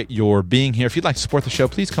appreciate your being here. If you'd like to support the show,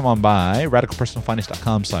 please come on by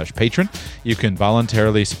radicalpersonalfinance.com/patron. You can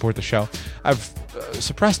voluntarily support the show. I've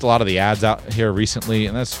suppressed a lot of the ads out here recently,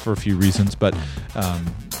 and that's for a few reasons, but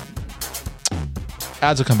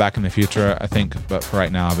ads will come back in the future, I think, but for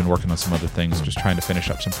right now, I've been working on some other things, just trying to finish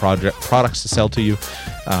up some products to sell to you,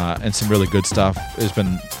 and some really good stuff. It's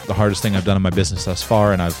been the hardest thing I've done in my business thus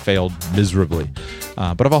far, and I've failed miserably.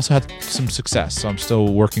 But I've also had some success, so I'm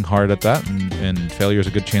still working hard at that, and failure is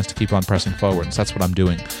a good chance to keep on pressing forward, and so that's what I'm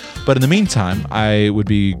doing. But in the meantime, I would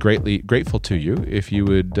be greatly grateful to you if you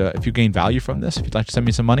would, if you gain value from this. If you'd like to send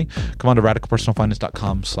me some money, come on to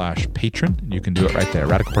radicalpersonalfinance.com/patron. You can do it right there,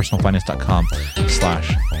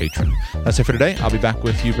 radicalpersonalfinance.com/patron. That's it for today. I'll be back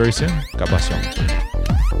with you very soon. God bless you all.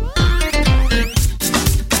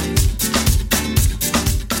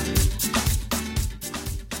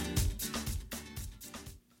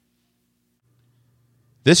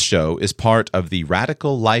 This show is part of the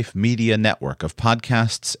Radical Life Media network of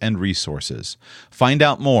podcasts and resources. Find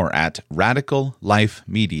out more at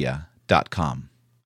radicallifemedia.com.